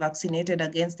still be vaccinated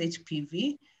against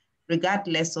HPV,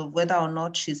 regardless of whether or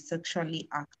not she's sexually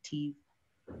active?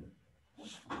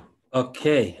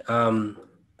 Okay,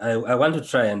 I want to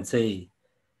try and say,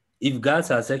 if girls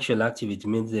are sexually active, it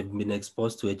means they've been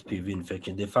exposed to HPV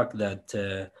infection. The fact that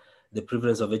the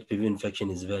prevalence of HPV infection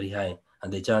is very high,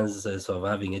 and the chances of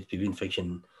having HPV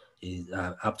infection is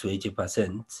up to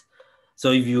 80%.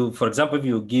 So if you, for example, if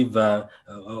you give,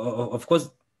 of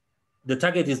course, the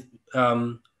target is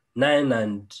 9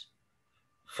 and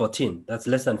 14, that's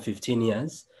less than 15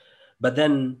 years. But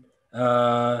then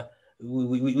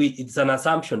it's an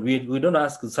assumption. We don't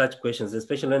ask such questions,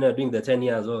 especially when you're doing the 10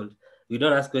 years old. We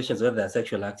don't ask questions whether they're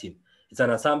sexually active. It's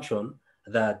an assumption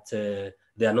that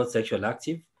they are not sexually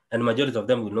active, and the majority of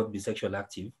them will not be sexually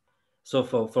active. So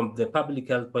from the public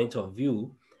health point of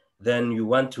view, then you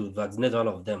want to vaccinate all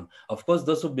of them. Of course,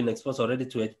 those who've been exposed already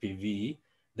to HPV,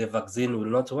 the vaccine will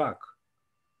not work.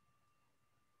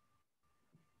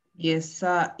 Yes,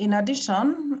 in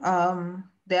addition,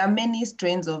 there are many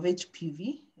strains of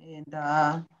HPV,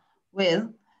 and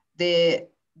well, the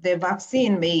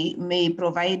vaccine may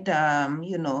provide,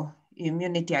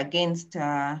 immunity against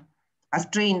a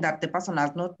strain that the person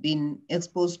has not been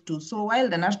exposed to. So while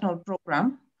the national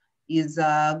program is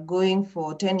going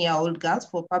for 10-year-old girls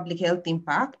for public health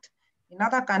impact, in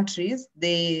other countries,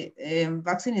 the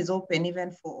vaccine is open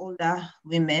even for older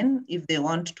women if they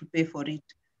want to pay for it.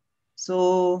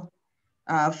 So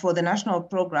for the national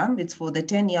program, it's for the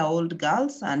 10-year-old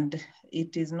girls, and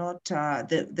it is not,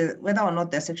 whether or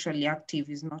not they're sexually active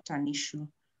is not an issue.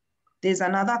 There's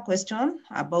another question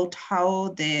about how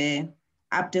the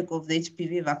uptake of the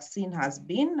HPV vaccine has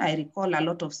been. I recall a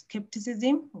lot of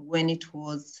skepticism when it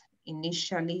was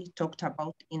initially talked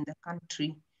about in the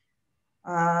country.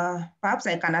 Perhaps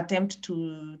I can attempt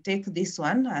to take this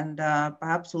one, and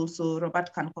perhaps also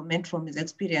Robert can comment from his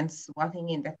experience working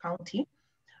in the county.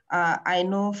 I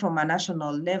know from a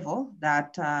national level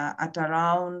that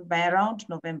by around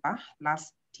November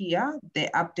last year, the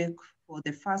uptake for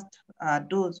the first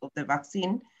dose of the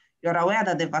vaccine, you're aware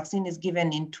that the vaccine is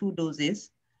given in 2 doses,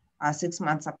 6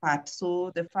 months apart.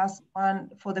 So the first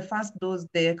one, for the first dose,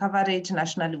 the coverage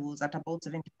nationally was at about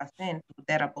 70% or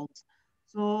thereabouts.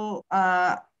 So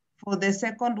for the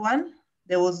second one,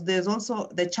 there's also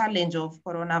the challenge of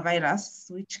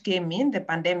coronavirus, which came in. The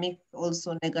pandemic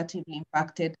also negatively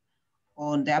impacted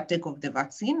on the uptake of the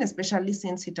vaccine, especially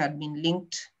since it had been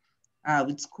linked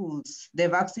with schools. The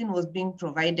vaccine was being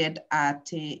provided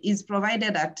is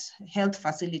provided at health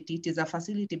facility. It is a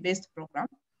facility-based program,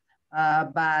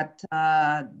 but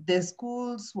the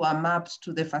schools were mapped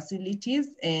to the facilities,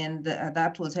 and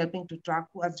that was helping to track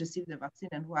who has received the vaccine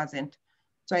and who hasn't.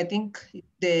 So I think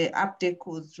the uptake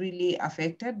was really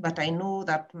affected, but I know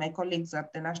that my colleagues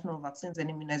at the National Vaccines and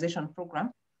Immunization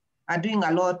Program are doing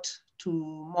a lot to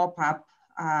mop up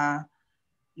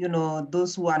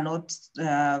those who are not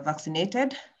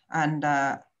vaccinated. And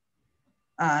I'll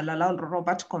allow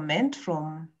Robert comment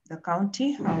from the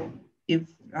county, if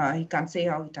he can say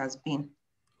how it has been.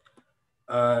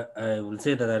 I will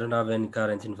say that I don't have any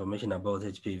current information about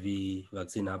HPV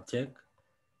vaccine uptake.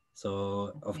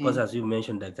 So, of course, as you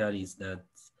mentioned, Dr. is that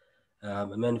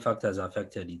many factors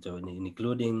affected it,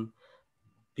 including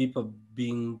people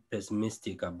being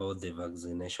pessimistic about the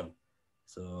vaccination.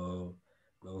 So,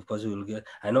 of course,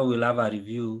 I know we'll have a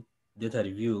data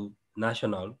review,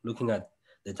 national, looking at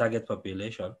the target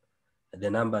population, the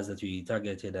numbers that we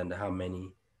targeted and how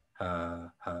many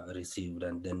received,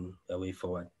 and then a way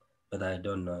forward. But I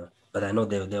don't know. But I know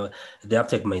the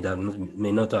uptake may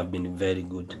not have been very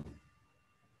good.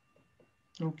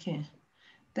 Okay.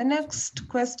 The next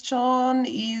question,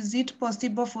 is it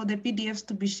possible for the PDFs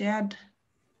to be shared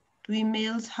to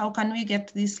emails? How can we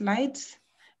get these slides?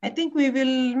 I think we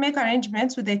will make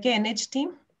arrangements with the KNH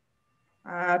team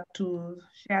to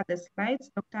share the slides.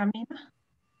 Dr. Amina?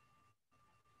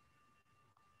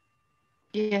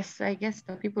 Yes, I guess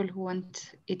the people who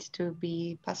want it to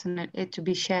be personal, to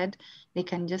be shared, they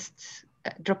can just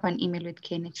drop an email with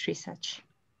KNH Research.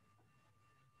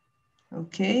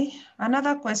 Okay,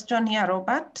 another question here,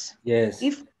 Robert. Yes.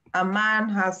 If a man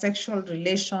has sexual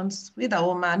relations with a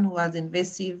woman who has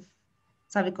invasive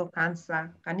cervical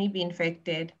cancer, can he be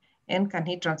infected, and can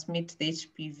he transmit the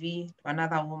HPV to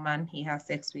another woman he has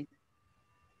sex with?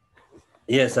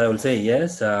 Yes, I will say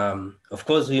yes. Of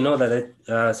course, we know that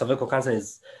cervical cancer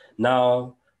is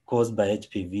now caused by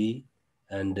HPV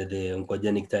and the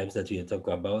oncogenic types that we are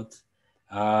talking about.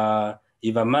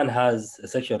 If a man has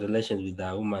sexual relations with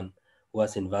a woman who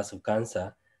has invasive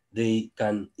cancer, they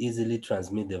can easily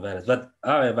transmit the virus. But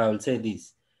however, I will say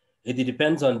this, it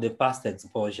depends on the past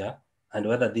exposure and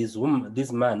whether this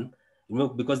man,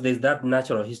 because there's that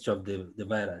natural history of the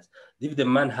virus. If the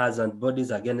man has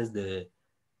antibodies against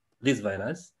this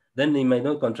virus, then he might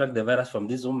not contract the virus from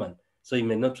this woman, so he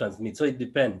may not transmit. So it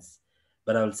depends.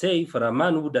 But I would say for a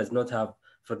man who does not have,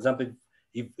 for example,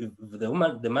 if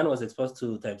the man was exposed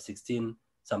to type 16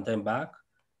 sometime back,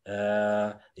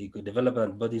 he could develop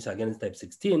antibodies against type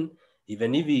 16.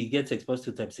 Even if he gets exposed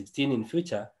to type 16 in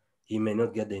future, he may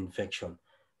not get the infection.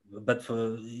 But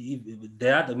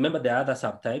remember there are other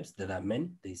subtypes that are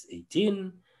men. There's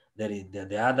 18. There is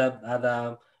the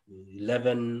other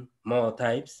 11 more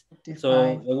types. 55.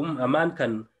 So a man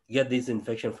can get this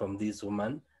infection from this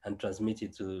woman and transmit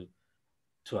it to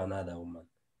another woman.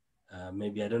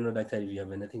 Maybe, I don't know, Doctor, if you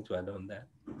have anything to add on that.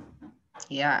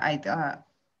 Yeah,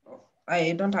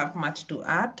 I don't have much to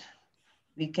add.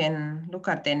 We can look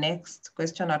at the next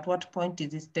question. At what point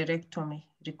is hysterectomy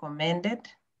recommended?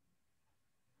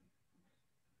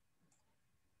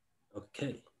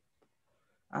 Okay.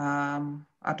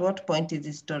 At what point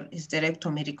is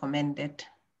hysterectomy recommended?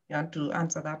 You want to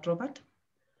answer that, Robert?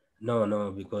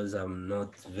 No, because I'm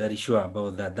not very sure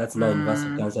about that. That's now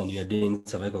invasive cancer, and we are doing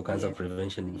cervical cancer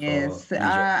prevention for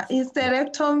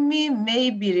hysterectomy may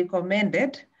be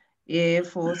recommended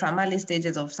for some early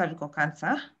stages of cervical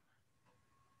cancer.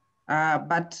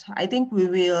 But I think we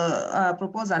will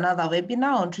propose another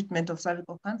webinar on treatment of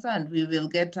cervical cancer, and we will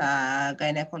get a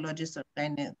gynecologist or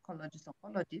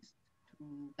oncologist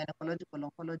to gynecological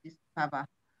oncologist to cover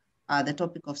the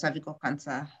topic of cervical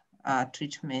cancer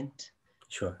treatment.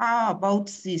 Sure. How about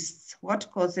cysts?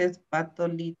 What causes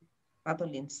Bartholin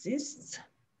cysts?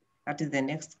 That is the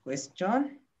next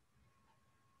question.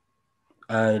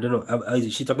 I don't know.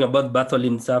 Is she talking about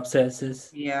Bartholin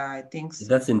abscesses? Yeah, I think so.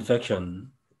 That's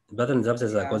infection. Bartholin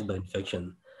abscesses are caused by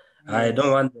infection. Yes. I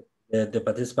don't want the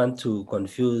participant to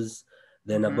confuse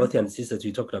the Nabotian cysts that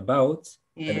we talked about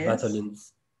and the Bartholin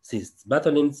cysts.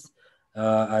 Bartholins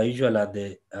are usually at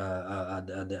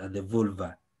the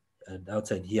vulva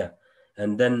outside here.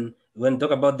 And then when we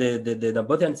talk about the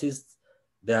Nabotian cysts,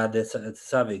 they are the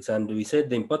cervix. And we said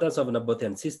the importance of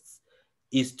Nabotian cysts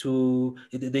is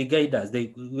they guide us.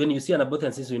 When you see an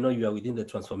Nabotian cyst, you know you are within the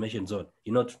transformation zone.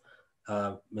 You know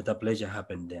metaplasia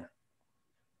happened there.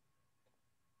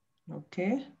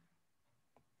 Okay.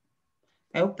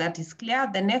 I hope that is clear.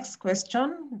 The next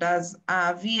question, does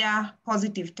a VIA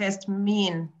positive test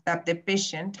mean that the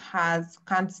patient has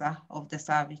cancer of the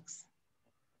cervix?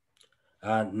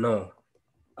 No.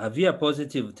 A VR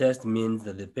positive test means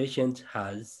that the patient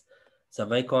has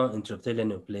cervical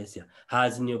intraepithelial neoplasia,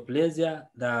 has neoplasia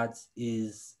that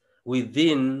is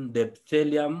within the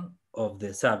epithelium of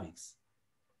the cervix.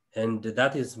 And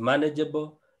that is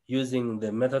manageable using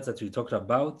the methods that we talked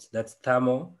about, that's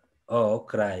thermal or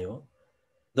cryo.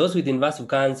 Those with invasive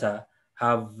cancer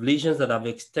have lesions that have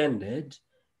extended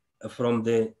from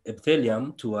the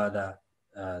epithelium to other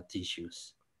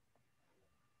tissues.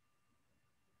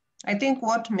 I think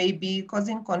what may be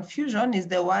causing confusion is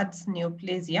the words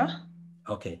neoplasia.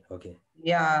 Okay.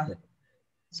 Yeah.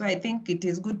 So I think it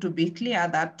is good to be clear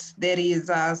that there is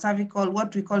a cervical,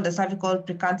 what we call the cervical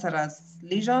precancerous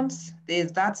lesions.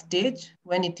 There's that stage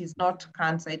when it is not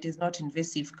cancer, it is not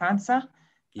invasive cancer.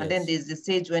 Yes. And then there's the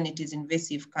stage when it is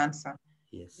invasive cancer.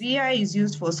 Yes. VI is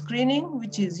used for screening,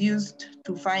 which is used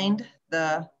to find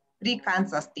the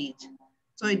pre-cancer stage.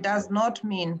 So it does not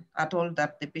mean at all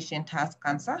that the patient has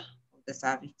cancer of the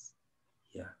cervix.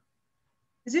 Yeah.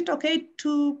 Is it okay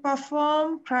to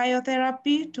perform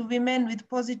cryotherapy to women with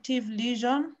positive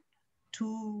lesion,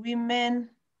 to women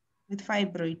with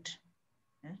fibroid?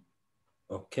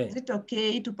 Okay. Is it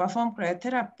okay to perform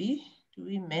cryotherapy to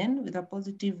women with a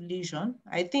positive lesion?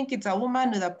 I think it's a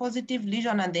woman with a positive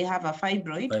lesion and they have a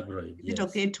fibroid. Fibroid, Is yes. it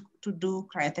okay to do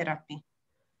cryotherapy?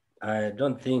 I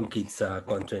don't think it's a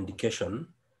contraindication.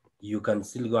 You can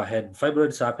still go ahead.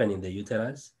 Fibroids happen in the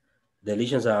uterus. The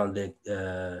lesions are on the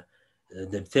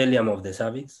epithelium of the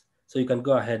cervix. So you can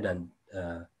go ahead and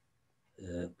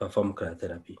perform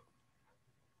cryotherapy.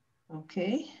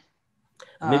 Okay.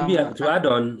 Maybe to add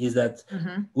on is that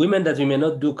women that we may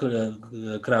not do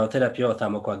cryotherapy or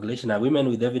thermocoagulation are women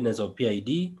with evidence of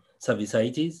PID,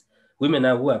 cervicitis, women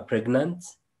who are pregnant.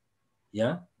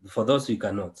 Yeah, for those we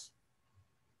cannot.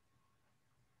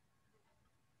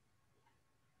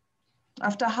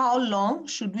 After how long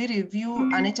should we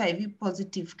review an HIV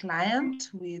positive client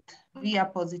with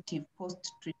VR positive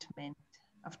post-treatment?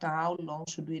 After how long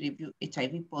should we review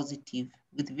HIV positive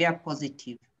with VR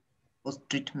positive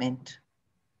post-treatment?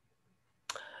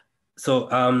 So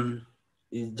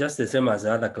it's just the same as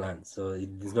the other clients. So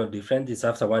it's not different. It's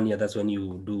after 1 year, that's when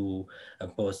you do a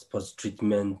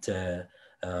post-treatment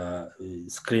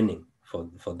screening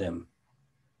for them.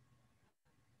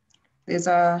 There's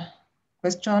a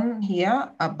question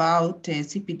here about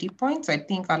CPD points. I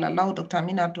think I'll allow Dr.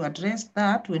 Amina to address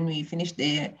that when we finish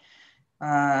the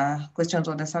questions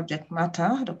on the subject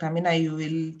matter. Dr. Amina, you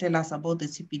will tell us about the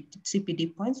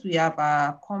CPD points. We have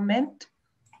a comment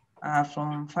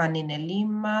from Fanny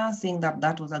Nelima saying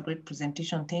that was a great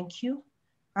presentation. Thank you.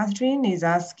 Catherine is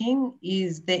asking,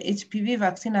 is the HPV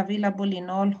vaccine available in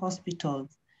all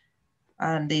hospitals?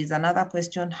 And there's another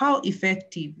question, how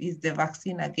effective is the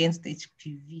vaccine against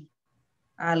HPV?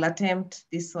 I'll attempt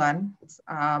this one.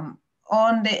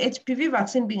 On the HPV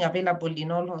vaccine being available in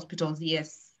all hospitals,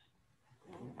 yes.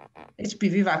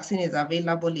 HPV vaccine is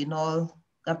available in all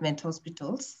government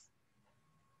hospitals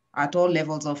at all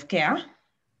levels of care.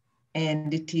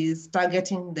 And it is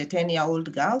targeting the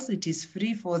 10-year-old girls. It is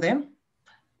free for them.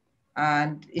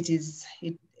 And it is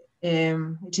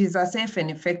a safe and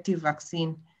effective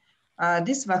vaccine.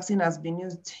 This vaccine has been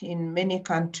used in many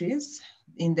countries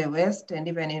in the West and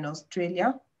even in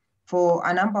Australia for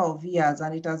a number of years.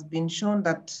 And it has been shown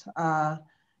that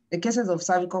the cases of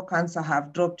cervical cancer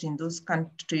have dropped in those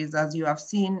countries, as you have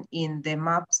seen in the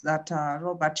maps that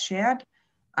Robert shared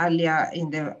earlier in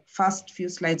the first few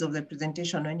slides of the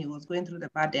presentation when he was going through the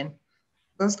burden.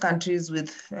 Those countries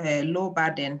with low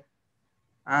burden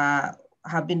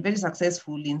have been very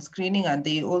successful in screening, and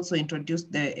they also introduced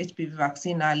the HPV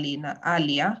vaccine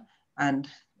earlier, and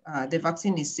the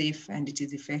vaccine is safe and it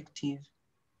is effective.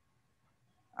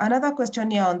 Another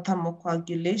question here on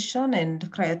thermocoagulation and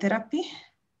cryotherapy.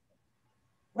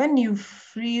 When you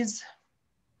freeze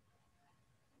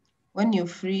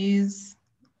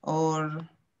or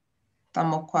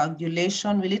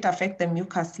thermocoagulation, will it affect the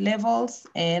mucus levels?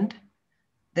 And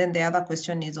then the other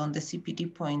question is on the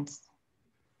CPD points.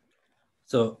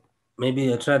 So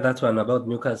maybe I try that one about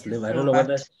mucus level. I don't know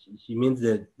whether she means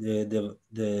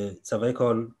the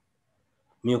cervical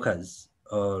mucus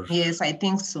or... Yes, I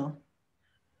think so.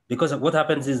 Because what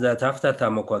happens is that after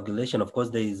thermocoagulation, of course,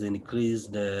 there is an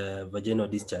increased vaginal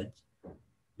discharge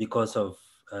because of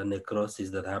necrosis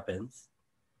that happens.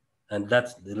 And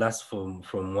that lasts from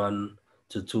 1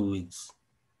 to 2 weeks.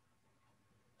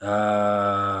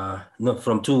 No,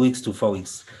 from 2 weeks to 4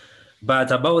 weeks.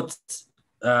 But about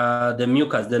the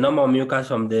mucus, the normal mucus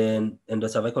from the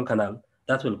endocervical canal,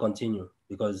 that will continue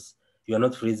because you are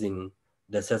not freezing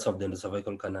the cells of the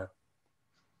endocervical canal.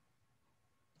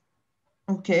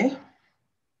 Okay.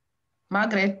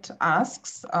 Margaret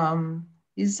asks,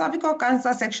 is cervical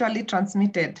cancer sexually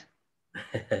transmitted?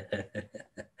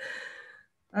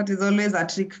 That is always a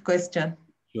trick question.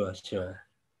 Sure, sure.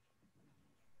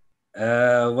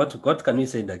 What can we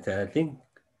say, Doctor?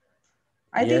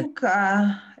 I think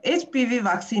HPV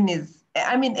vaccine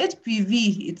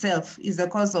HPV itself is the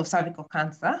cause of cervical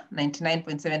cancer,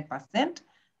 99.7%.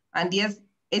 And yes,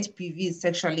 HPV is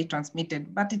sexually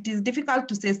transmitted, but it is difficult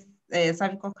to say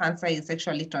cervical cancer is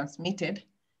sexually transmitted.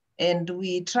 And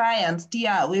we try and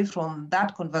steer away from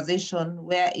that conversation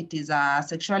where it is a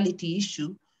sexuality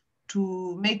issue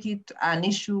to make it an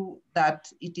issue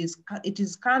that it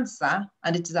is cancer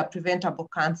and it is a preventable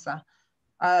cancer.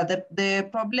 The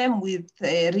problem with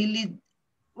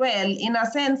well, in a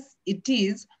sense it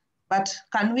is, but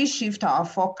can we shift our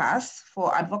focus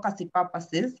for advocacy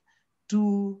purposes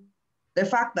to the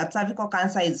fact that cervical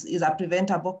cancer is a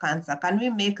preventable cancer? Can we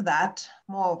make that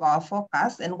more of our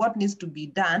focus and what needs to be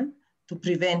done to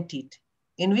prevent it?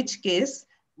 In which case,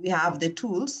 we have the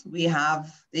tools, we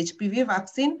have the HPV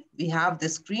vaccine, we have the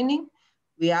screening,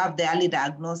 we have the early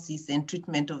diagnosis and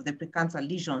treatment of the precancer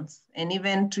lesions, and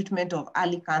even treatment of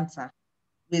early cancer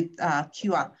with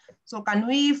cure. So can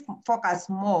we focus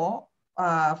more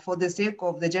for the sake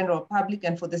of the general public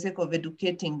and for the sake of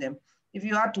educating them? If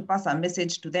you are to pass a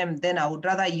message to them, then I would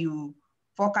rather you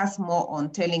focus more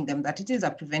on telling them that it is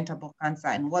a preventable cancer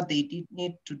and what they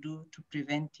need to do to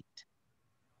prevent it.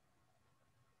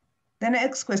 The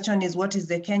next question is, what is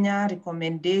the Kenya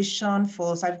recommendation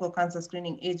for cervical cancer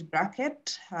screening age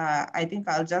bracket? I think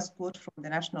I'll just quote from the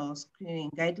national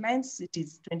screening guidelines. It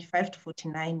is 25 to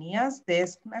 49 years.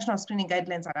 The national screening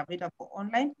guidelines are available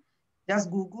online.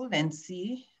 Just Google and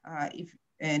see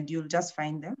and you'll just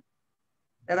find them.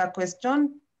 The other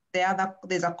question,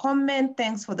 there's a comment.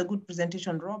 Thanks for the good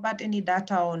presentation, Robert. Any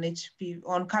data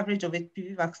on coverage of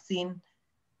HPV vaccine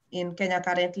in Kenya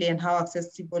currently and how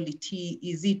accessible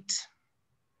is it?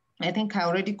 I think I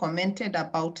already commented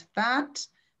about that.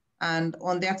 And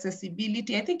on the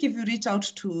accessibility, I think if you reach out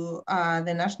to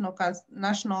the National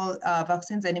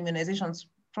Vaccines and Immunizations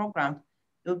Program,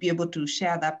 they'll be able to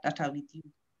share that data with you.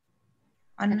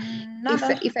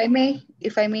 If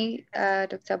I may,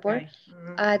 Dr. Bor,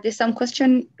 there's some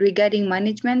question regarding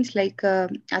management, like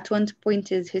at one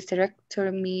point is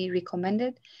hysterectomy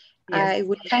recommended? Yes. I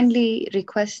would kindly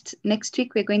request next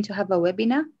week we're going to have a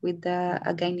webinar with a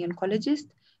gynecologist.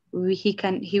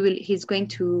 He's going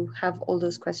to have all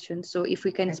those questions. So if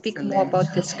we can speak more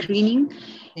about the screening,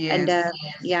 yes. And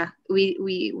yeah,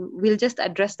 we'll just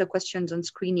address the questions on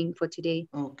screening for today.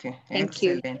 Okay, thank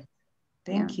you.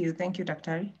 Thank you,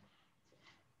 Dr.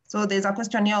 So there's a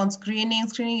question here on screening.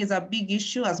 Screening is a big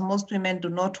issue as most women do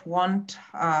not want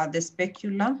the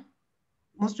speculum.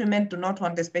 Most women do not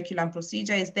want the speculum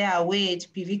procedure. Is there a way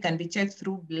HPV can be checked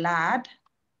through blood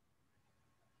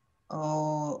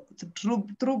or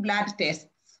through blood tests?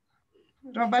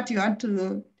 Robert, you want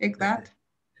to take that?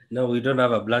 No, we don't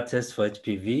have a blood test for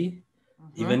HPV.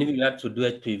 Even if you had to do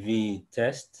HPV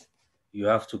test, you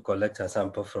have to collect a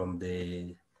sample from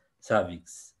the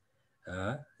cervix.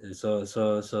 So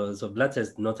blood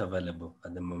test not available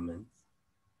at the moment.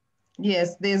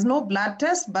 Yes, there's no blood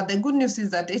test, but the good news is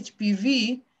that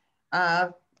HPV,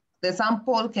 the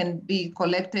sample can be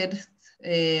collected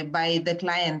by the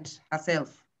client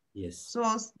herself. Yes.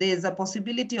 So there's a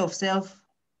possibility of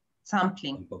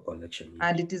self-sampling, collection,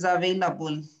 and it is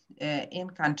available in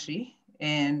country.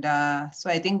 And so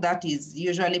I think that is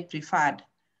usually preferred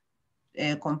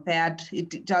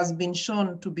it has been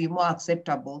shown to be more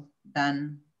acceptable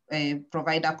than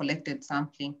provider-collected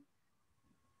sampling.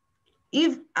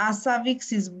 If a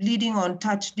cervix is bleeding on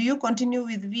touch, do you continue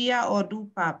with VIA or do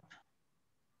PAP?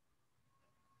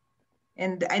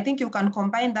 And I think you can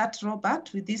combine that,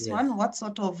 Robert, with this one. What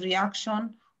sort of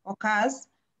reaction occurs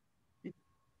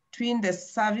between the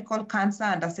cervical cancer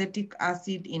and acetic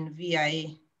acid in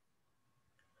VIA?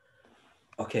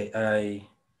 Okay,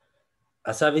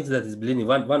 a cervix that is bleeding,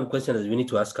 one question that we need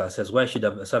to ask ourselves, why should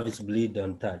a cervix bleed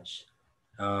on touch?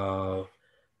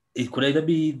 It could either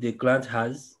be the client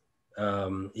has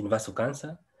invasive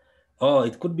cancer, or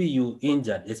it could be you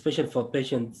injured, especially for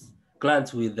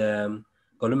clients with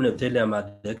columnar epithelium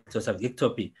at the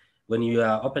ectopy. When you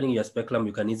are opening your speculum,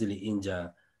 you can easily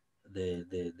injure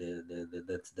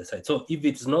the site. So if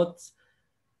it's not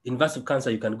invasive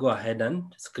cancer, you can go ahead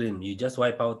and screen. You just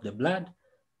wipe out the blood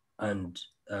and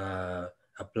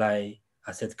apply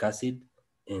acetic acid,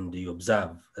 and you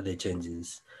observe the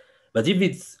changes. But if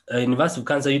it's invasive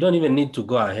cancer, you don't even need to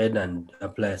go ahead and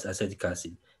apply acetic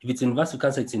acid. If it's invasive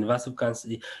cancer, it's invasive cancer.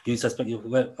 You suspect,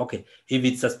 well, okay. If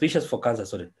it's suspicious for cancer,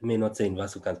 sorry, I may not say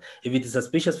invasive cancer. If it is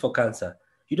suspicious for cancer,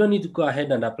 you don't need to go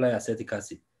ahead and apply acetic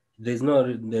acid. There's no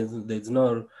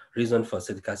reason for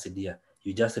acetic acid here.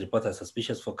 You just report as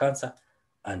suspicious for cancer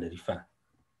and refer.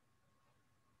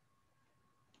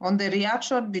 On the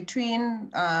reaction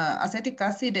between acetic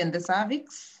acid and the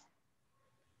cervix?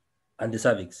 And the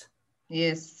cervix?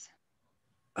 Yes.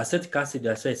 Acetic acid,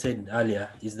 as I said earlier,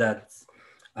 is that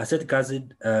acetic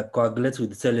acid coagulates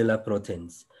with cellular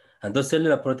proteins. And those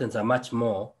cellular proteins are much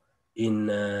more in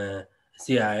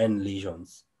CIN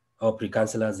lesions or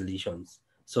precancerous lesions.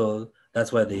 So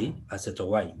that's why they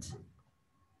acetowhite.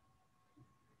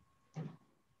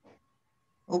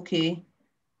 Okay.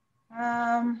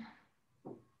 Let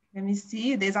me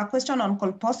see. There's a question on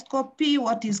colposcopy.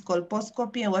 What is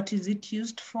colposcopy and what is it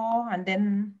used for? And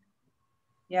then,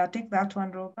 yeah, take that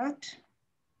one, Robert.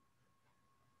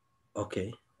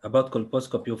 Okay. About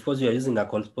colposcopy, of course, you are using a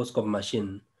colposcope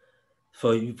machine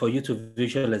for you to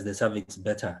visualize the cervix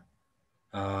better.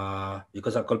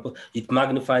 Because it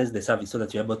magnifies the cervix so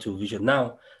that you're able to visualize.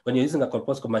 Now, when you're using a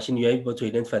colposcope machine, you're able to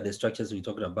identify the structures we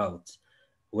talked about,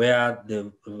 where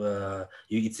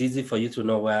it's easy for you to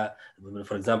know where,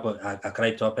 for example, a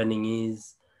crypt opening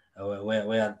is,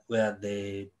 where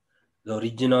the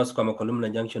original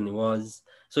squamocolumnar junction was.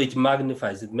 So it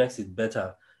magnifies, it makes it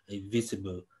better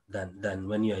visible than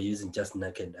when you are using just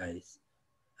naked eyes.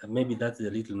 Maybe that's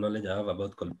the little knowledge I have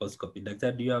about colposcopy.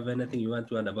 Doctor, do you have anything you want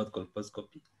to add about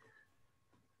colposcopy?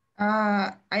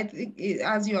 I think,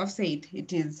 as you have said,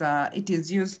 it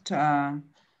is used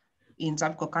in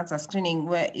cervical cancer screening,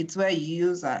 where you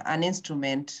use an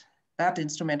instrument, that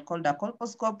instrument called a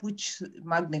colposcope, which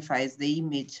magnifies the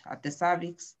image at the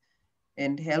cervix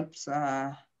and helps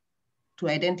to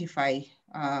identify,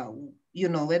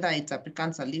 whether it's a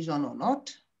precancer lesion or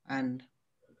not, and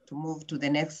to move to the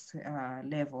next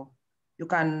level. You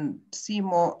can see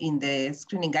more in the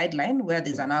screening guideline, where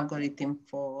there's an algorithm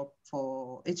for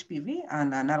HPV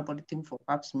and an algorithm for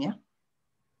pap smear.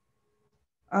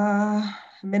 I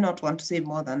may not want to say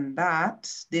more than that.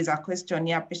 There's a question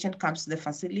here. Patient comes to the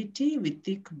facility with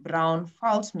thick, brown,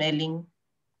 foul-smelling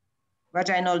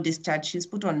vaginal discharge. She's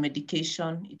put on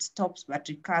medication. It stops but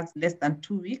recurs less than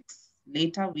 2 weeks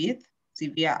later with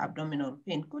severe abdominal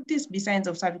pain. Could this be signs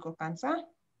of cervical cancer?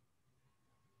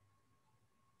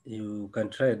 You can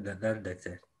try that,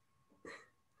 doctor.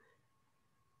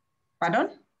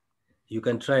 Pardon? You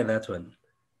can try that one.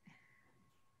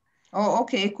 Oh,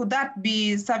 okay. Could that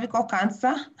be cervical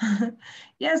cancer?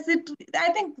 Yes,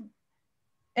 I think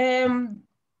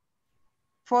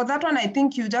for that one, I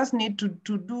think you just need to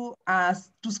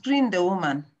screen the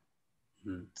woman,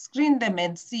 screen them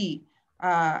and see.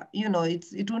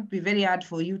 It won't be very hard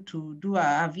for you to do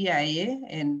a VIA,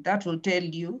 and that will tell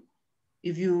you.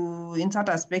 If you insert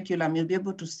a speculum, you'll be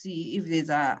able to see if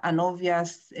there's an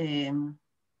obvious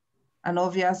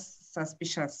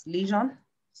suspicious lesion.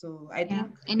 So I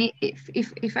think. And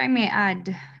if I may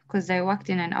add, because I worked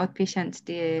in an outpatient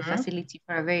facility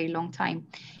for a very long time,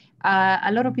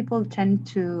 a lot of people tend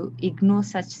to ignore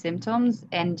such symptoms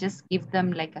and just give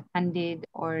them like a Candid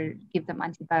or give them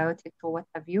antibiotics or what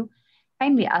have you.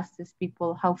 Kindly ask these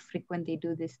people how frequent they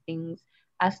do these things.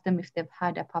 Ask them if they've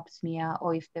had a pap smear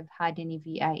or if they've had any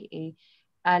VIA.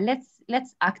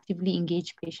 Let's actively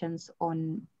engage patients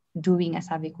on doing a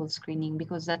cervical screening,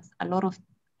 because that's a lot of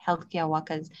healthcare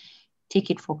workers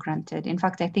take it for granted. In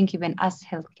fact, I think even as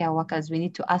healthcare workers, we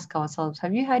need to ask ourselves,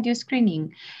 have you had your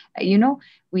screening?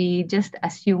 We just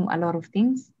assume a lot of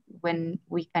things when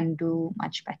we can do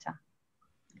much better.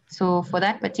 So for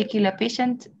that particular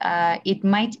patient, it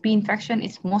might be infection.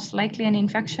 It's most likely an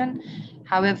infection.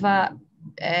 However,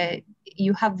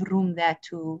 you have room there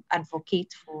to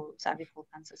advocate for cervical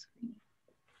cancer screening.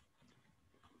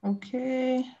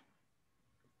 Okay.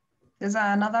 There's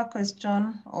another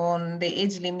question on the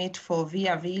age limit for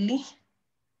VIA.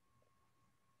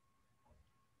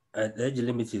 The age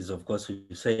limit is, of course, we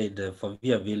said for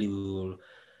VIA,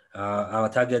 our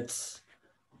target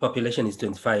population is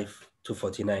 25 to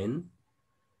 49.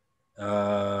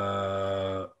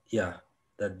 Yeah,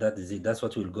 that is it. That's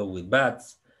what we'll go with. But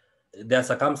there are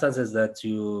circumstances that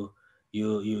you'll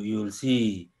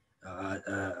see.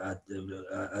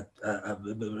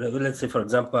 Let's say, for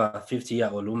example, a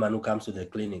 50-year-old woman who comes to the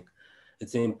clinic.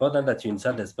 It's important that you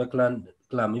insert the speculum.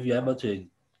 If you're able to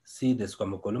see the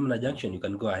squamocolumnar junction, you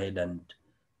can go ahead and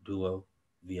do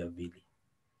VIA.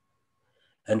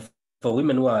 And for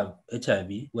women who are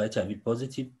HIV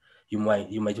positive, you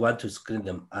might want to screen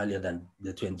them earlier than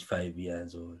the 25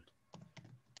 years old.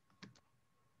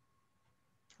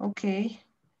 Okay,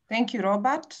 thank you,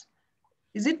 Robert.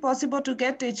 Is it possible to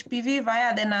get HPV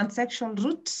via the non-sexual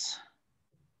route?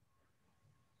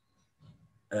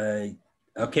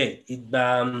 Okay, it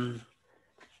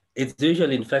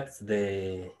usually infects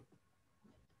the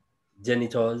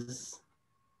genitals.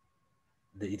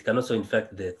 It can also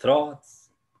infect the throat,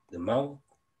 the mouth.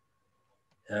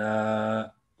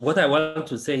 What I want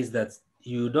to say is that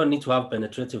you don't need to have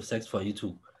penetrative sex for you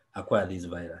to acquire this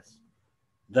virus.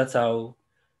 That's how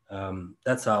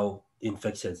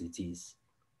infectious it is.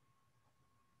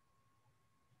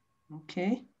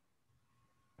 Okay.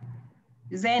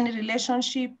 Is there any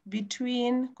relationship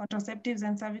between contraceptives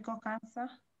and cervical cancer?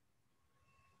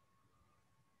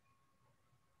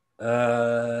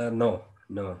 No.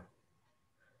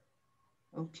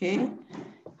 Okay.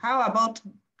 How about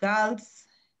girls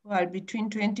who are between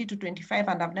 20 to 25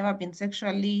 and have never been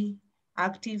sexually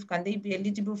active? Can they be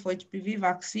eligible for HPV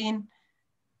vaccine?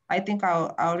 I think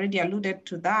I already alluded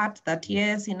to that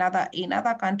yes, in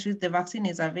other countries, the vaccine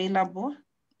is available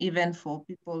even for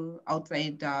people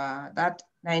outside that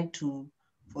 9 to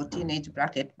 14 age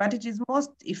bracket, but it is most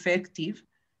effective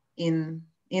in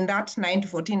that 9 to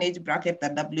 14 age bracket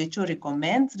that WHO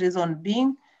recommends, reason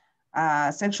being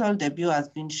sexual debut has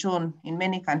been shown in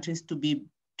many countries to be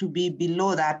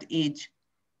below that age.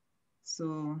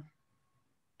 So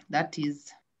that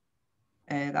is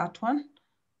that one.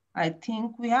 I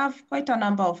think we have quite a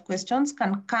number of questions.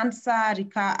 Can cancer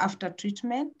recur after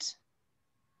treatment?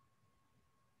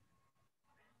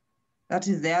 That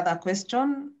is the other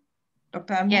question.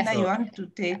 Dr. Amina, yes. You want to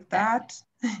take that?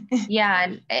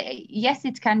 Yeah, yes,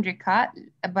 it can recur,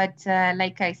 but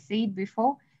like I said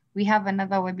before, we have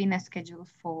another webinar scheduled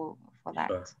for that.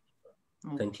 Sure.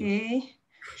 Thank okay. You.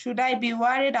 Should I be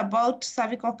worried about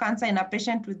cervical cancer in a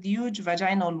patient with huge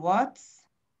vaginal warts?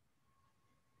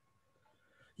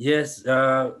 Yes,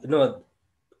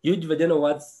 huge vaginal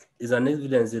warts is an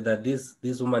evidence that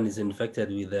this woman is infected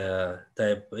with either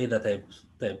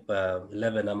type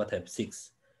 11 or type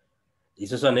 6.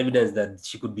 It's also an evidence that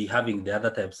she could be having the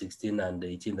other type 16 and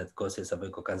 18 that causes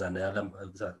cervical cancer and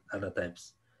the other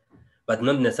types. But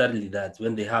not necessarily that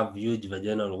when they have huge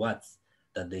vaginal warts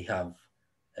that they have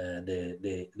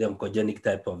the oncogenic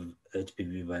type of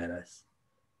HPV virus.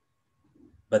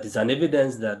 But it's an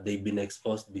evidence that they've been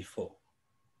exposed before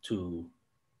to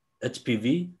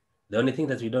HPV. The only thing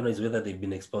that we don't know is whether they've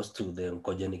been exposed to the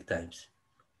oncogenic types.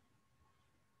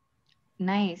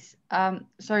 Nice.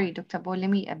 Sorry, Dr. Bo, let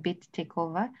me a bit take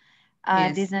over.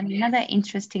 Yes. There's another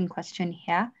interesting question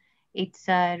here. It's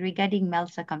regarding male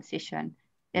circumcision.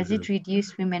 Does it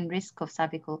reduce women's risk of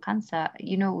cervical cancer?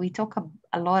 You know, we talk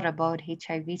a lot about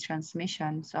HIV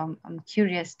transmission, so I'm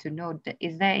curious to know,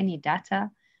 is there any data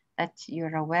that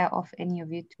you're aware of, any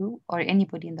of you two, or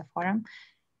anybody in the forum,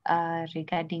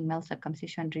 regarding male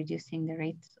circumcision reducing the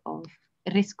rates of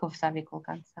risk of cervical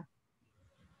cancer?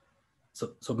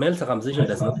 So male circumcision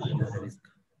does not reduce the risk.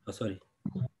 Oh, sorry.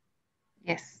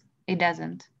 Yes, it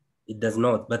doesn't. It does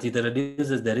not, but it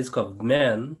reduces the risk of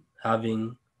men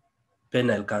having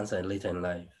penile cancer later in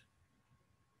life.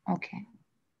 Okay,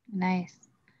 nice.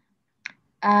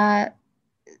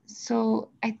 So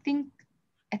I think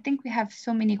we have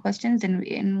so many questions,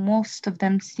 and most of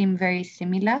them seem very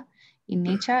similar in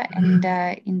nature. And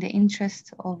in the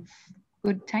interest of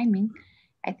good timing,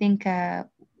 I think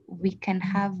we can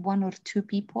have one or two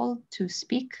people to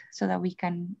speak so that we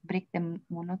can break the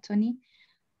monotony.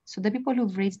 So the people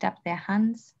who've raised up their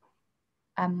hands,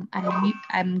 I'm allowing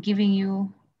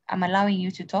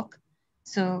you to talk.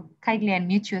 So kindly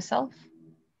unmute yourself.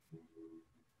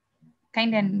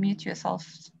 Kindly unmute yourself,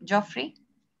 Geoffrey.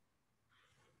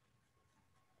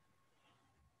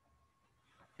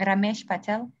 Ramesh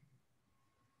Patel.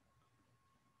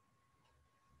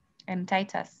 And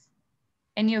Titus.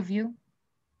 Any of you?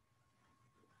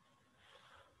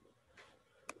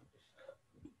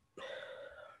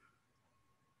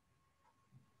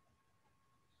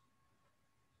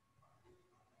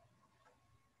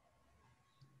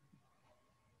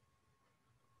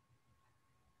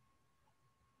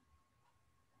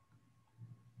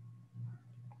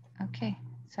 Okay,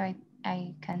 so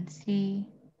I can see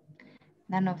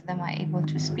none of them are able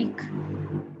to speak.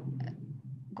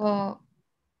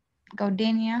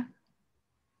 Gaudenia.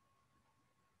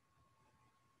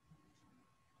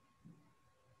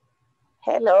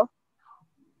 Hello.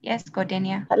 Yes,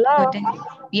 Gaudenia. Hello.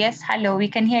 Gaudenia. Yes, hello, we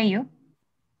can hear you.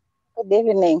 Good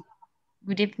evening.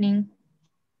 Good evening.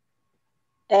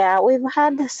 We've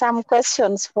had some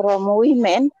questions from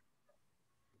women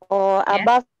or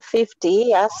above 50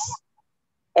 years,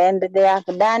 and they have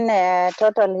done a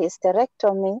total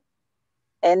hysterectomy,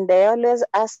 and they always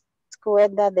ask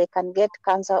whether they can get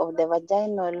cancer of the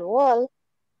vaginal wall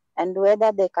and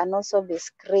whether they can also be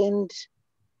screened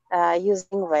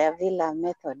using Viavillar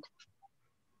method.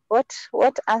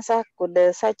 what answer could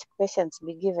such questions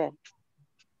be given?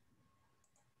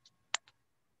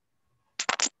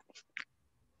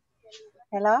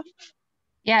 Hello?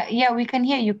 Yeah, we can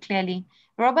hear you clearly.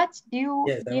 Robert, Yes,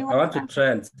 do you I want to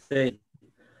try and say,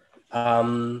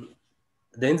 the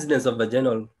incidence of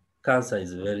vaginal cancer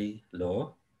is very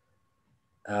low.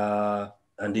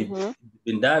 And if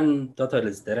been done total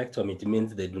hysterectomy, it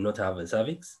means they do not have a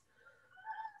cervix.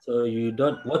 So you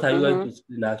don't, what are you going to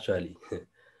screen actually?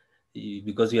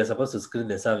 Because you are supposed to screen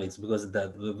the cervix, because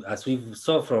that, as we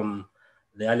saw from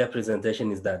the earlier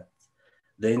presentation, is that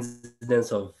the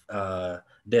incidence of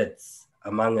deaths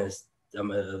among us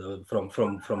from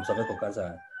cervical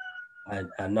cancer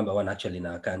are number one actually in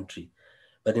our country.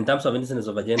 But in terms of incidence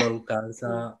of vaginal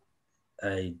cancer,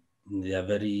 they are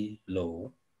very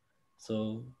low.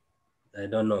 So I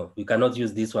don't know. We cannot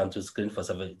use this one to screen for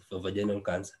vaginal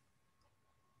cancer.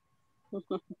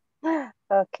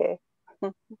 Okay.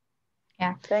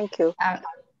 Yeah. Thank you.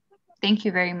 Thank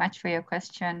you very much for your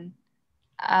question.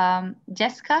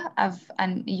 Jessica,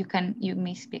 and you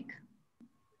may speak.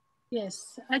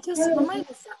 Yes, I just mine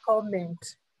is a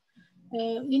comment.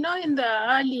 You know, in the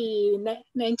early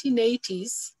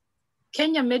 1980s,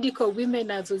 Kenya Medical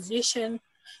Women Association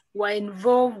were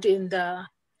involved in the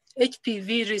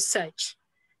HPV research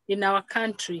in our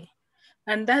country.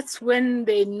 And that's when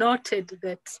they noted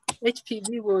that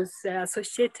HPV was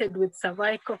associated with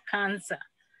cervical cancer.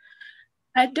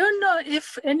 I don't know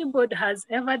if anybody has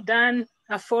ever done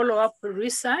a follow-up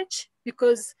research,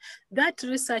 because that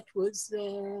research was,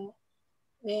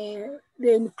 they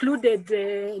included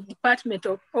the Department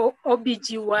of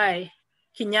OBGY,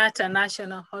 Kenyatta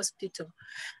National Hospital.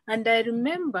 And I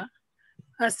remember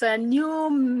as a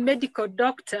new medical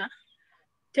doctor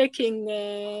taking,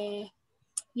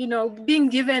 you know, being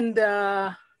given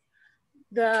the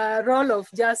role of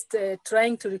just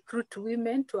trying to recruit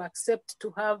women to accept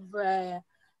to have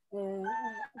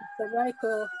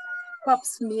cervical pap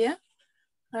smear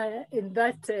in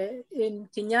that in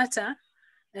Kenyatta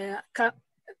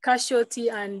casualty,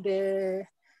 and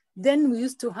then we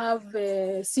used to have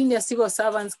a senior civil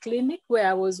servants clinic where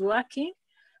I was working,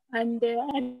 and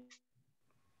a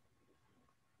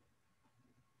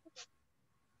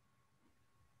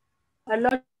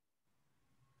lot.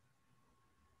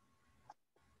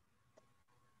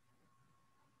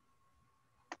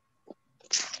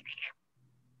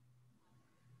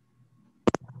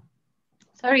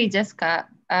 Sorry, Jessica.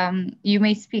 You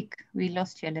may speak. We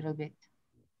lost you a little bit.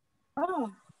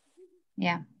 Oh.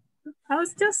 Yeah. I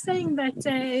was just saying that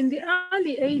in the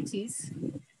early 80s,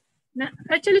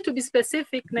 actually to be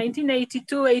specific,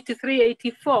 1982, 83,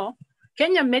 84,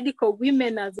 Kenya Medical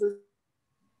Women Association.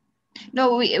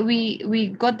 No, we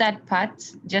got that part,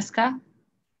 Jessica.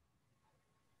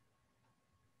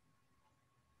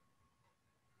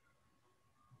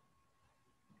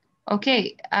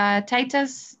 Okay,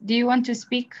 Titus, do you want to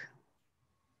speak?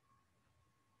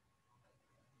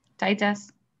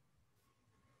 Titus?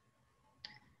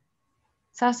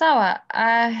 Sawa,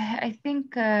 I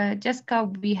think, Jessica,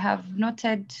 we have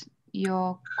noted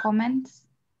your comments.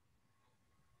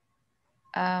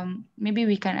 Maybe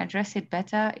we can address it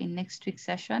better in next week's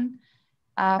session.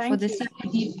 For the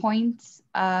CPD points,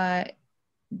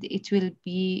 it will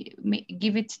be,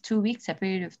 give it 2 weeks, a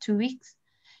period of 2 weeks.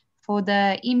 For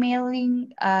the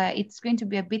emailing, it's going to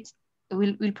be a bit,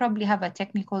 we'll probably have a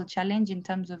technical challenge in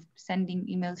terms of sending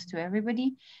emails to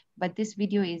everybody, but this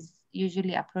video is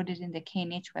usually uploaded in the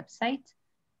KNH website.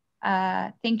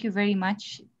 Thank you very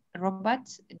much, Robert.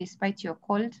 Despite your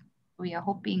cold, we are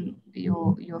hoping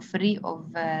you're free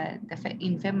of the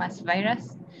infamous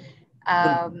virus.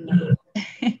 But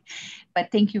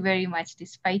thank you very much,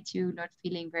 despite you not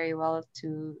feeling very well,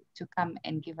 to come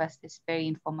and give us this very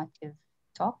informative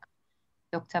talk.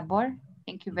 Dr. Bor,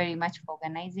 thank you very much for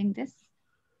organizing this,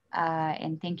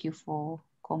 and thank you for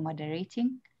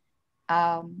co-moderating.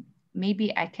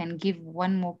 Maybe I can give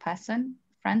one more person.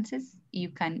 Francis, you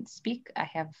can speak. I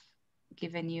have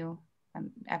given you,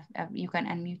 you can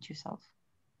unmute yourself.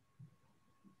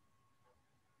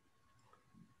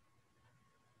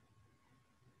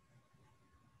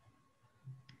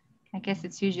 I guess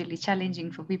it's usually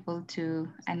challenging for people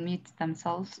to unmute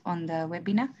themselves on the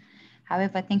webinar.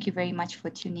 However, thank you very much for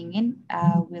tuning in. I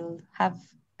hope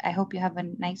you have a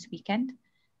nice weekend.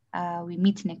 We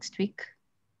meet next week.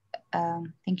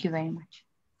 Thank you very much.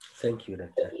 Thank you,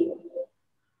 Dr.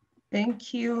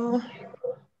 Thank you.